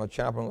you that I'm a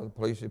chaplain with the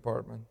police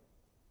department?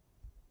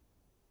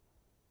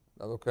 Is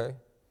that okay?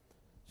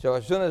 So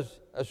as soon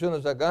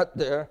as I got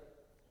there,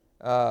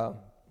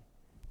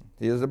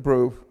 here's the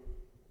proof.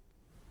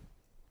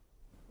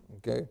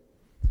 Okay?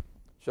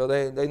 So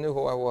they knew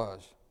who I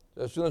was.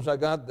 So as soon as I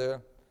got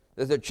there,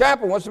 they said,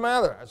 Chaplain, what's the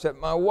matter? I said,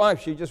 my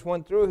wife, she just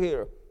went through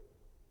here,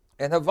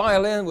 and her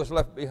violin was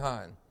left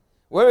behind.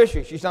 Where is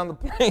she? She's on the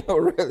plane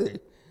already.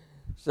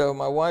 So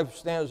my wife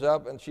stands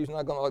up, and she's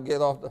not going to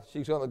get off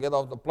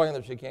the plane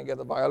if she can't get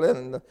the violin,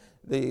 and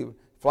the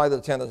flight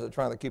attendants are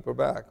trying to keep her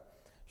back.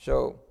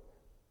 So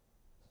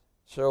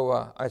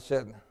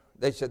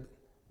they said,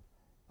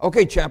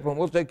 okay, Chaplain,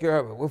 we'll take care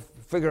of it. We'll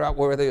figure out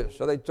where it is.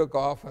 So they took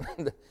off,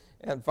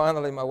 and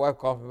finally my wife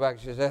called me back.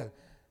 She said,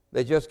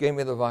 they just gave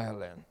me the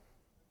violin.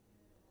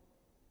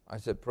 I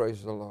said,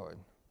 praise the Lord.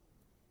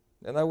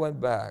 Then I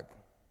went back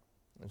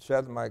and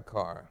sat in my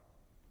car,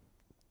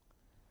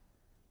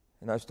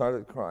 and I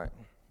started crying.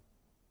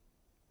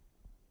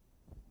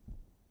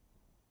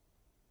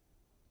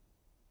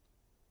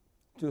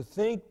 To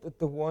think that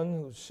the one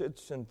who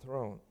sits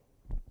enthroned,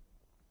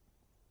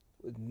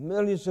 with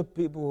millions of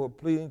people who are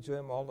pleading to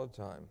him all the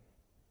time,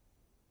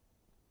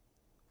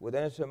 would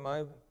answer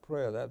my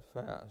prayer that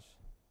fast.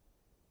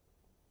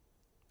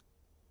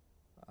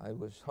 I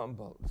was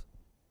humbled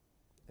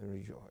and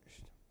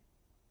rejoiced.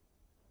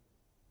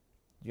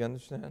 Do you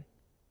understand?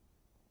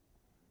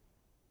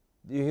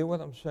 Do you hear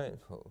what I'm saying,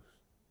 folks?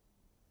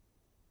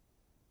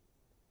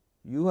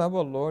 You have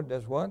a Lord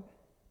that's what?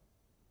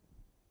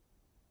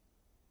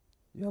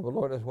 You have a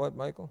Lord that's what,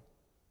 Michael?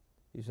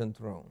 He's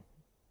enthroned.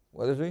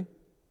 What is he?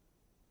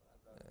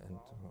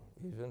 Enthroned.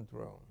 He's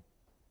enthroned.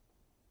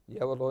 You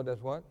have a Lord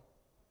that's what?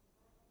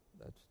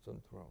 That's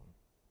enthroned.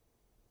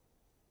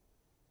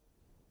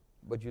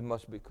 But you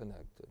must be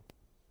connected.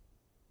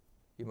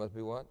 You must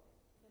be what?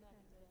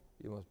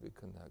 Connected. You must be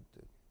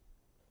connected.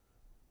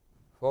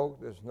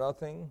 Folks, there's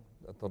nothing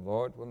that the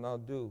Lord will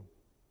not do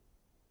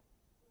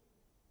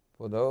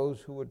for those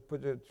who would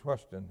put their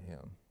trust in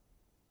Him.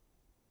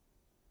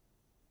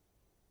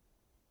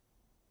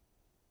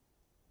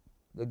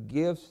 The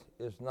gift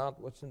is not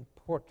what's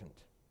important.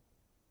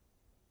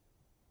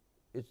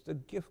 It's the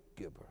gift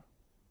giver.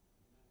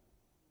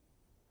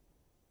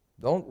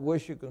 Don't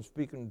wish you can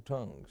speak in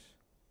tongues.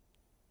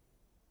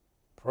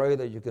 Pray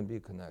that you can be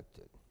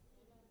connected.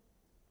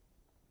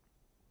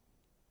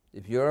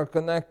 If you're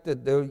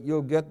connected,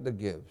 you'll get the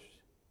gifts.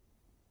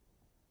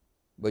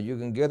 But you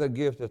can get a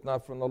gift that's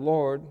not from the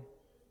Lord,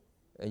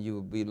 and you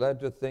will be led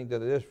to think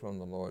that it is from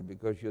the Lord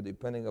because you're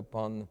depending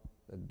upon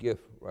the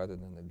gift rather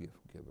than the gift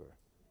giver.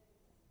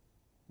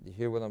 Do you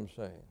hear what I'm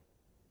saying?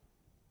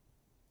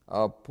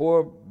 Our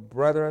poor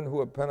brethren who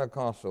are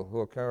Pentecostal, who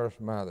are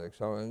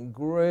charismatics, are in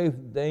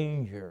grave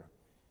danger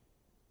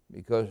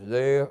because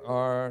they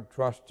are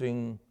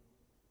trusting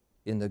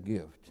in the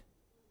gift.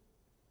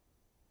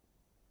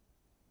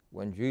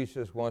 When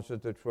Jesus wants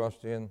us to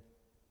trust in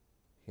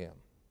Him.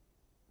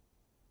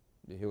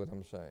 Do you hear what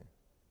I'm saying?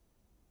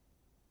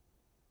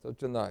 So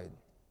tonight,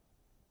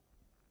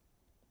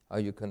 are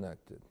you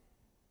connected?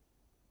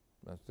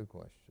 That's the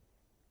question.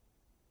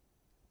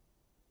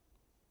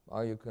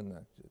 Are you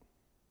connected?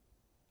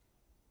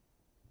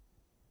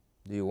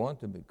 Do you want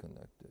to be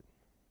connected?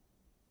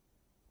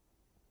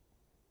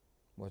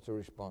 What's the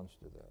response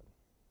to that?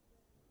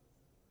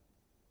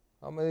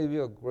 How many of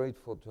you are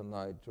grateful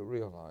tonight to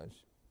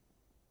realize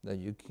that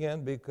you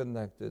can be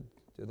connected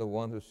to the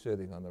one who's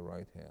sitting on the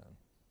right hand?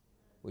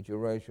 Would you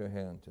raise your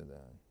hand to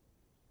that?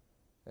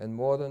 And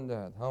more than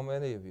that, how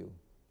many of you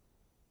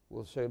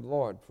will say,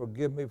 Lord,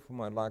 forgive me for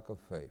my lack of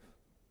faith.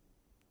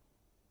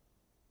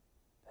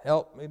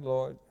 Help me,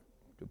 Lord,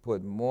 to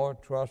put more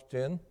trust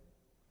in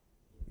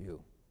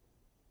you,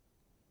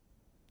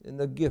 in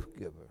the gift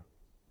giver,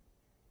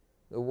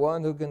 the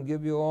one who can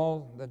give you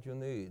all that you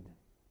need,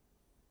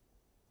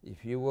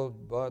 if you will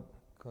but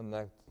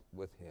connect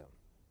with Him.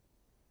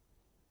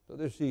 So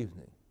this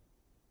evening,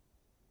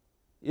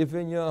 if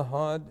in your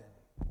heart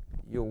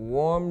you're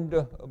warmed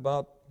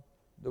about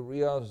the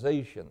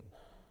realization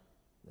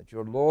that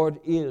your Lord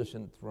is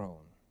enthroned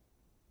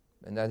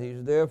and that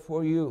He's there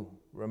for you.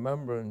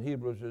 Remember in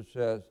Hebrews it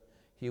says,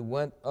 He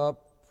went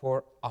up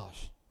for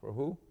us. For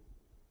who?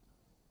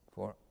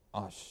 For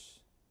us.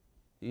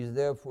 He's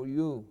there for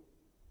you.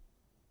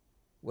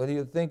 Whether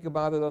you think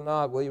about it or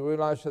not, whether you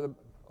realize it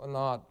or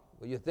not,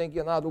 whether you think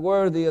you're not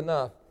worthy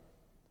enough,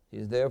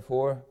 He's there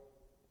for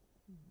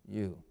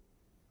you.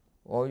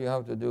 All you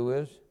have to do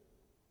is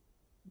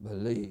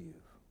believe.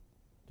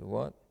 To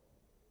what?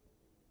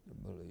 To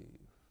believe.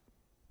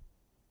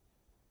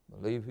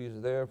 Believe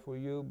He's there for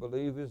you.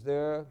 Believe He's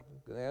there.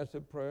 He can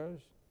answer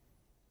prayers.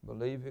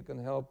 Believe He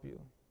can help you.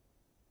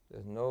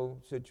 There's no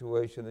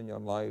situation in your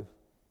life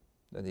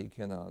that He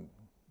cannot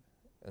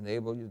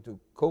enable you to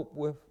cope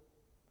with,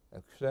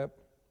 accept,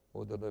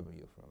 or deliver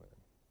you from it.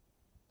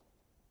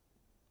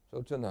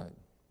 So tonight,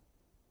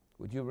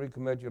 would you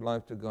recommit your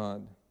life to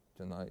God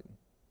tonight?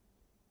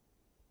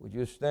 Would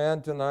you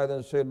stand tonight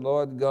and say,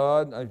 Lord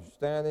God, I'm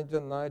standing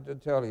tonight to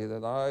tell you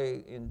that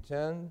I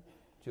intend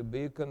to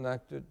be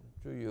connected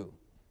to you.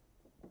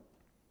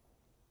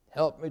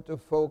 Help me to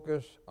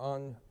focus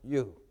on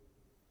you.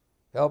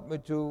 Help me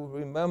to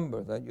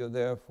remember that you're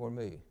there for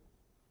me.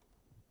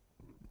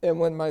 And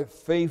when my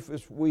faith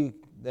is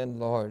weak, then,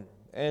 Lord,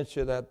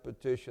 answer that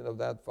petition of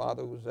that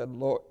father who said,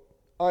 Lord,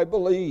 I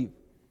believe,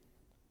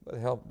 but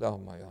help thou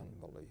my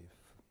unbelief.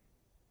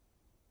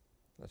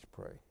 Let's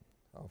pray.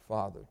 Our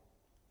Father,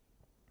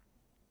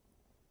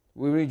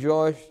 we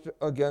rejoice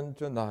again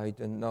tonight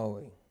in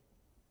knowing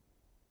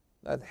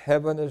that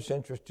heaven is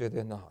interested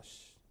in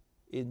us,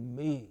 in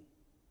me,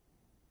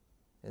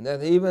 and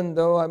that even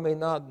though I may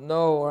not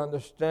know or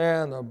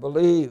understand or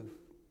believe,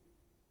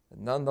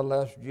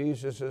 nonetheless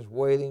Jesus is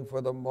waiting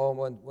for the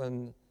moment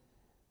when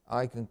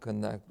I can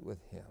connect with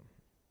Him.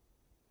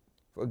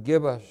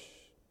 Forgive us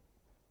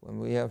when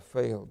we have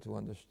failed to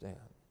understand.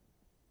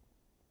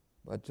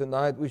 But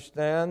tonight we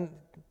stand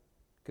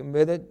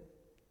committed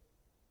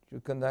to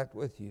connect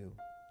with you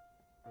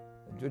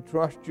and to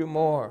trust you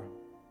more,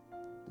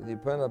 to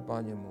depend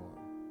upon you more.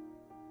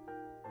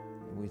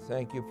 And we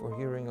thank you for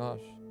hearing us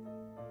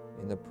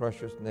in the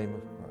precious name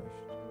of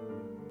Christ.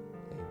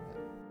 Amen.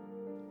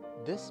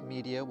 This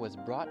media was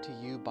brought to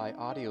you by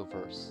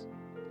Audioverse,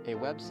 a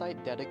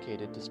website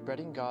dedicated to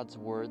spreading God's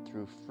Word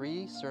through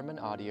free sermon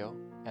audio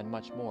and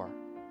much more.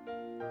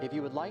 If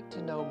you would like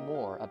to know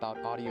more about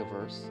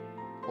Audioverse,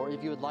 or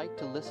if you would like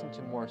to listen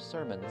to more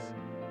sermons,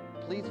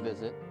 please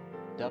visit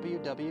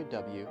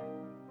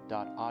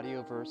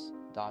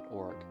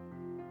www.audioverse.org.